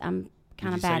 I'm kind Did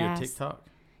of you say your badass. TikTok?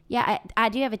 Yeah, I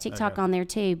do have a TikTok Okay. on there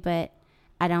too, but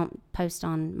I don't post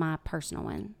on my personal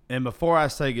one. And before I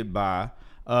say goodbye,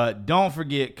 don't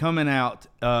forget, coming out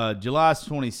July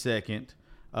 22nd,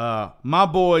 my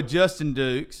boy Justin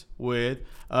Dukes with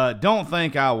Don't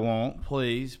Think I Won't.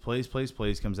 Please, please, please,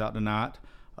 please comes out tonight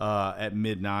at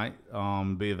midnight.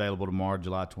 Be available tomorrow,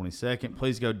 July 22nd.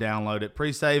 Please go download it.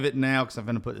 Pre-save it now because I'm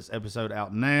going to put this episode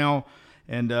out now.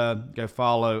 And go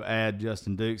follow, add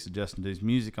Justin Dukes to Justin Dukes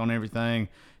Music on everything.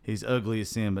 He's ugly as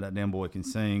sin, but that damn boy can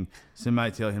sing.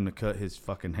 Somebody tell him to cut his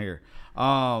fucking hair.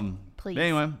 Please. But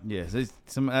anyway, yes,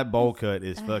 that bowl cut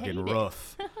is fucking hate it.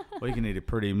 rough. We can need to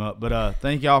pretty him up. But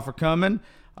thank y'all for coming,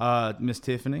 Miss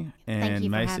Tiffany and Thank you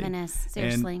for Macy. having us. And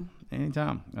Seriously.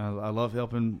 anytime. I love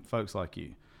helping folks like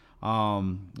you.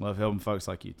 Love helping folks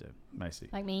like you too, Macy.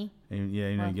 Like me. And, yeah,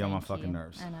 you know, Well, you get on my thank fucking you.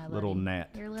 nerves. And I love Little you. gnat.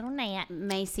 You're a little gnat.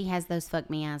 Macy has those fuck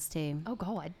me eyes too. Oh,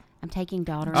 God. I'm taking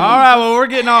daughters. All right, well, we're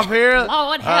getting off here.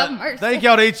 Lord have mercy. Thank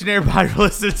y'all to each and everybody for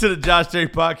listening to the Josh Cherry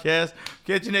Podcast.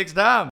 Catch you next time.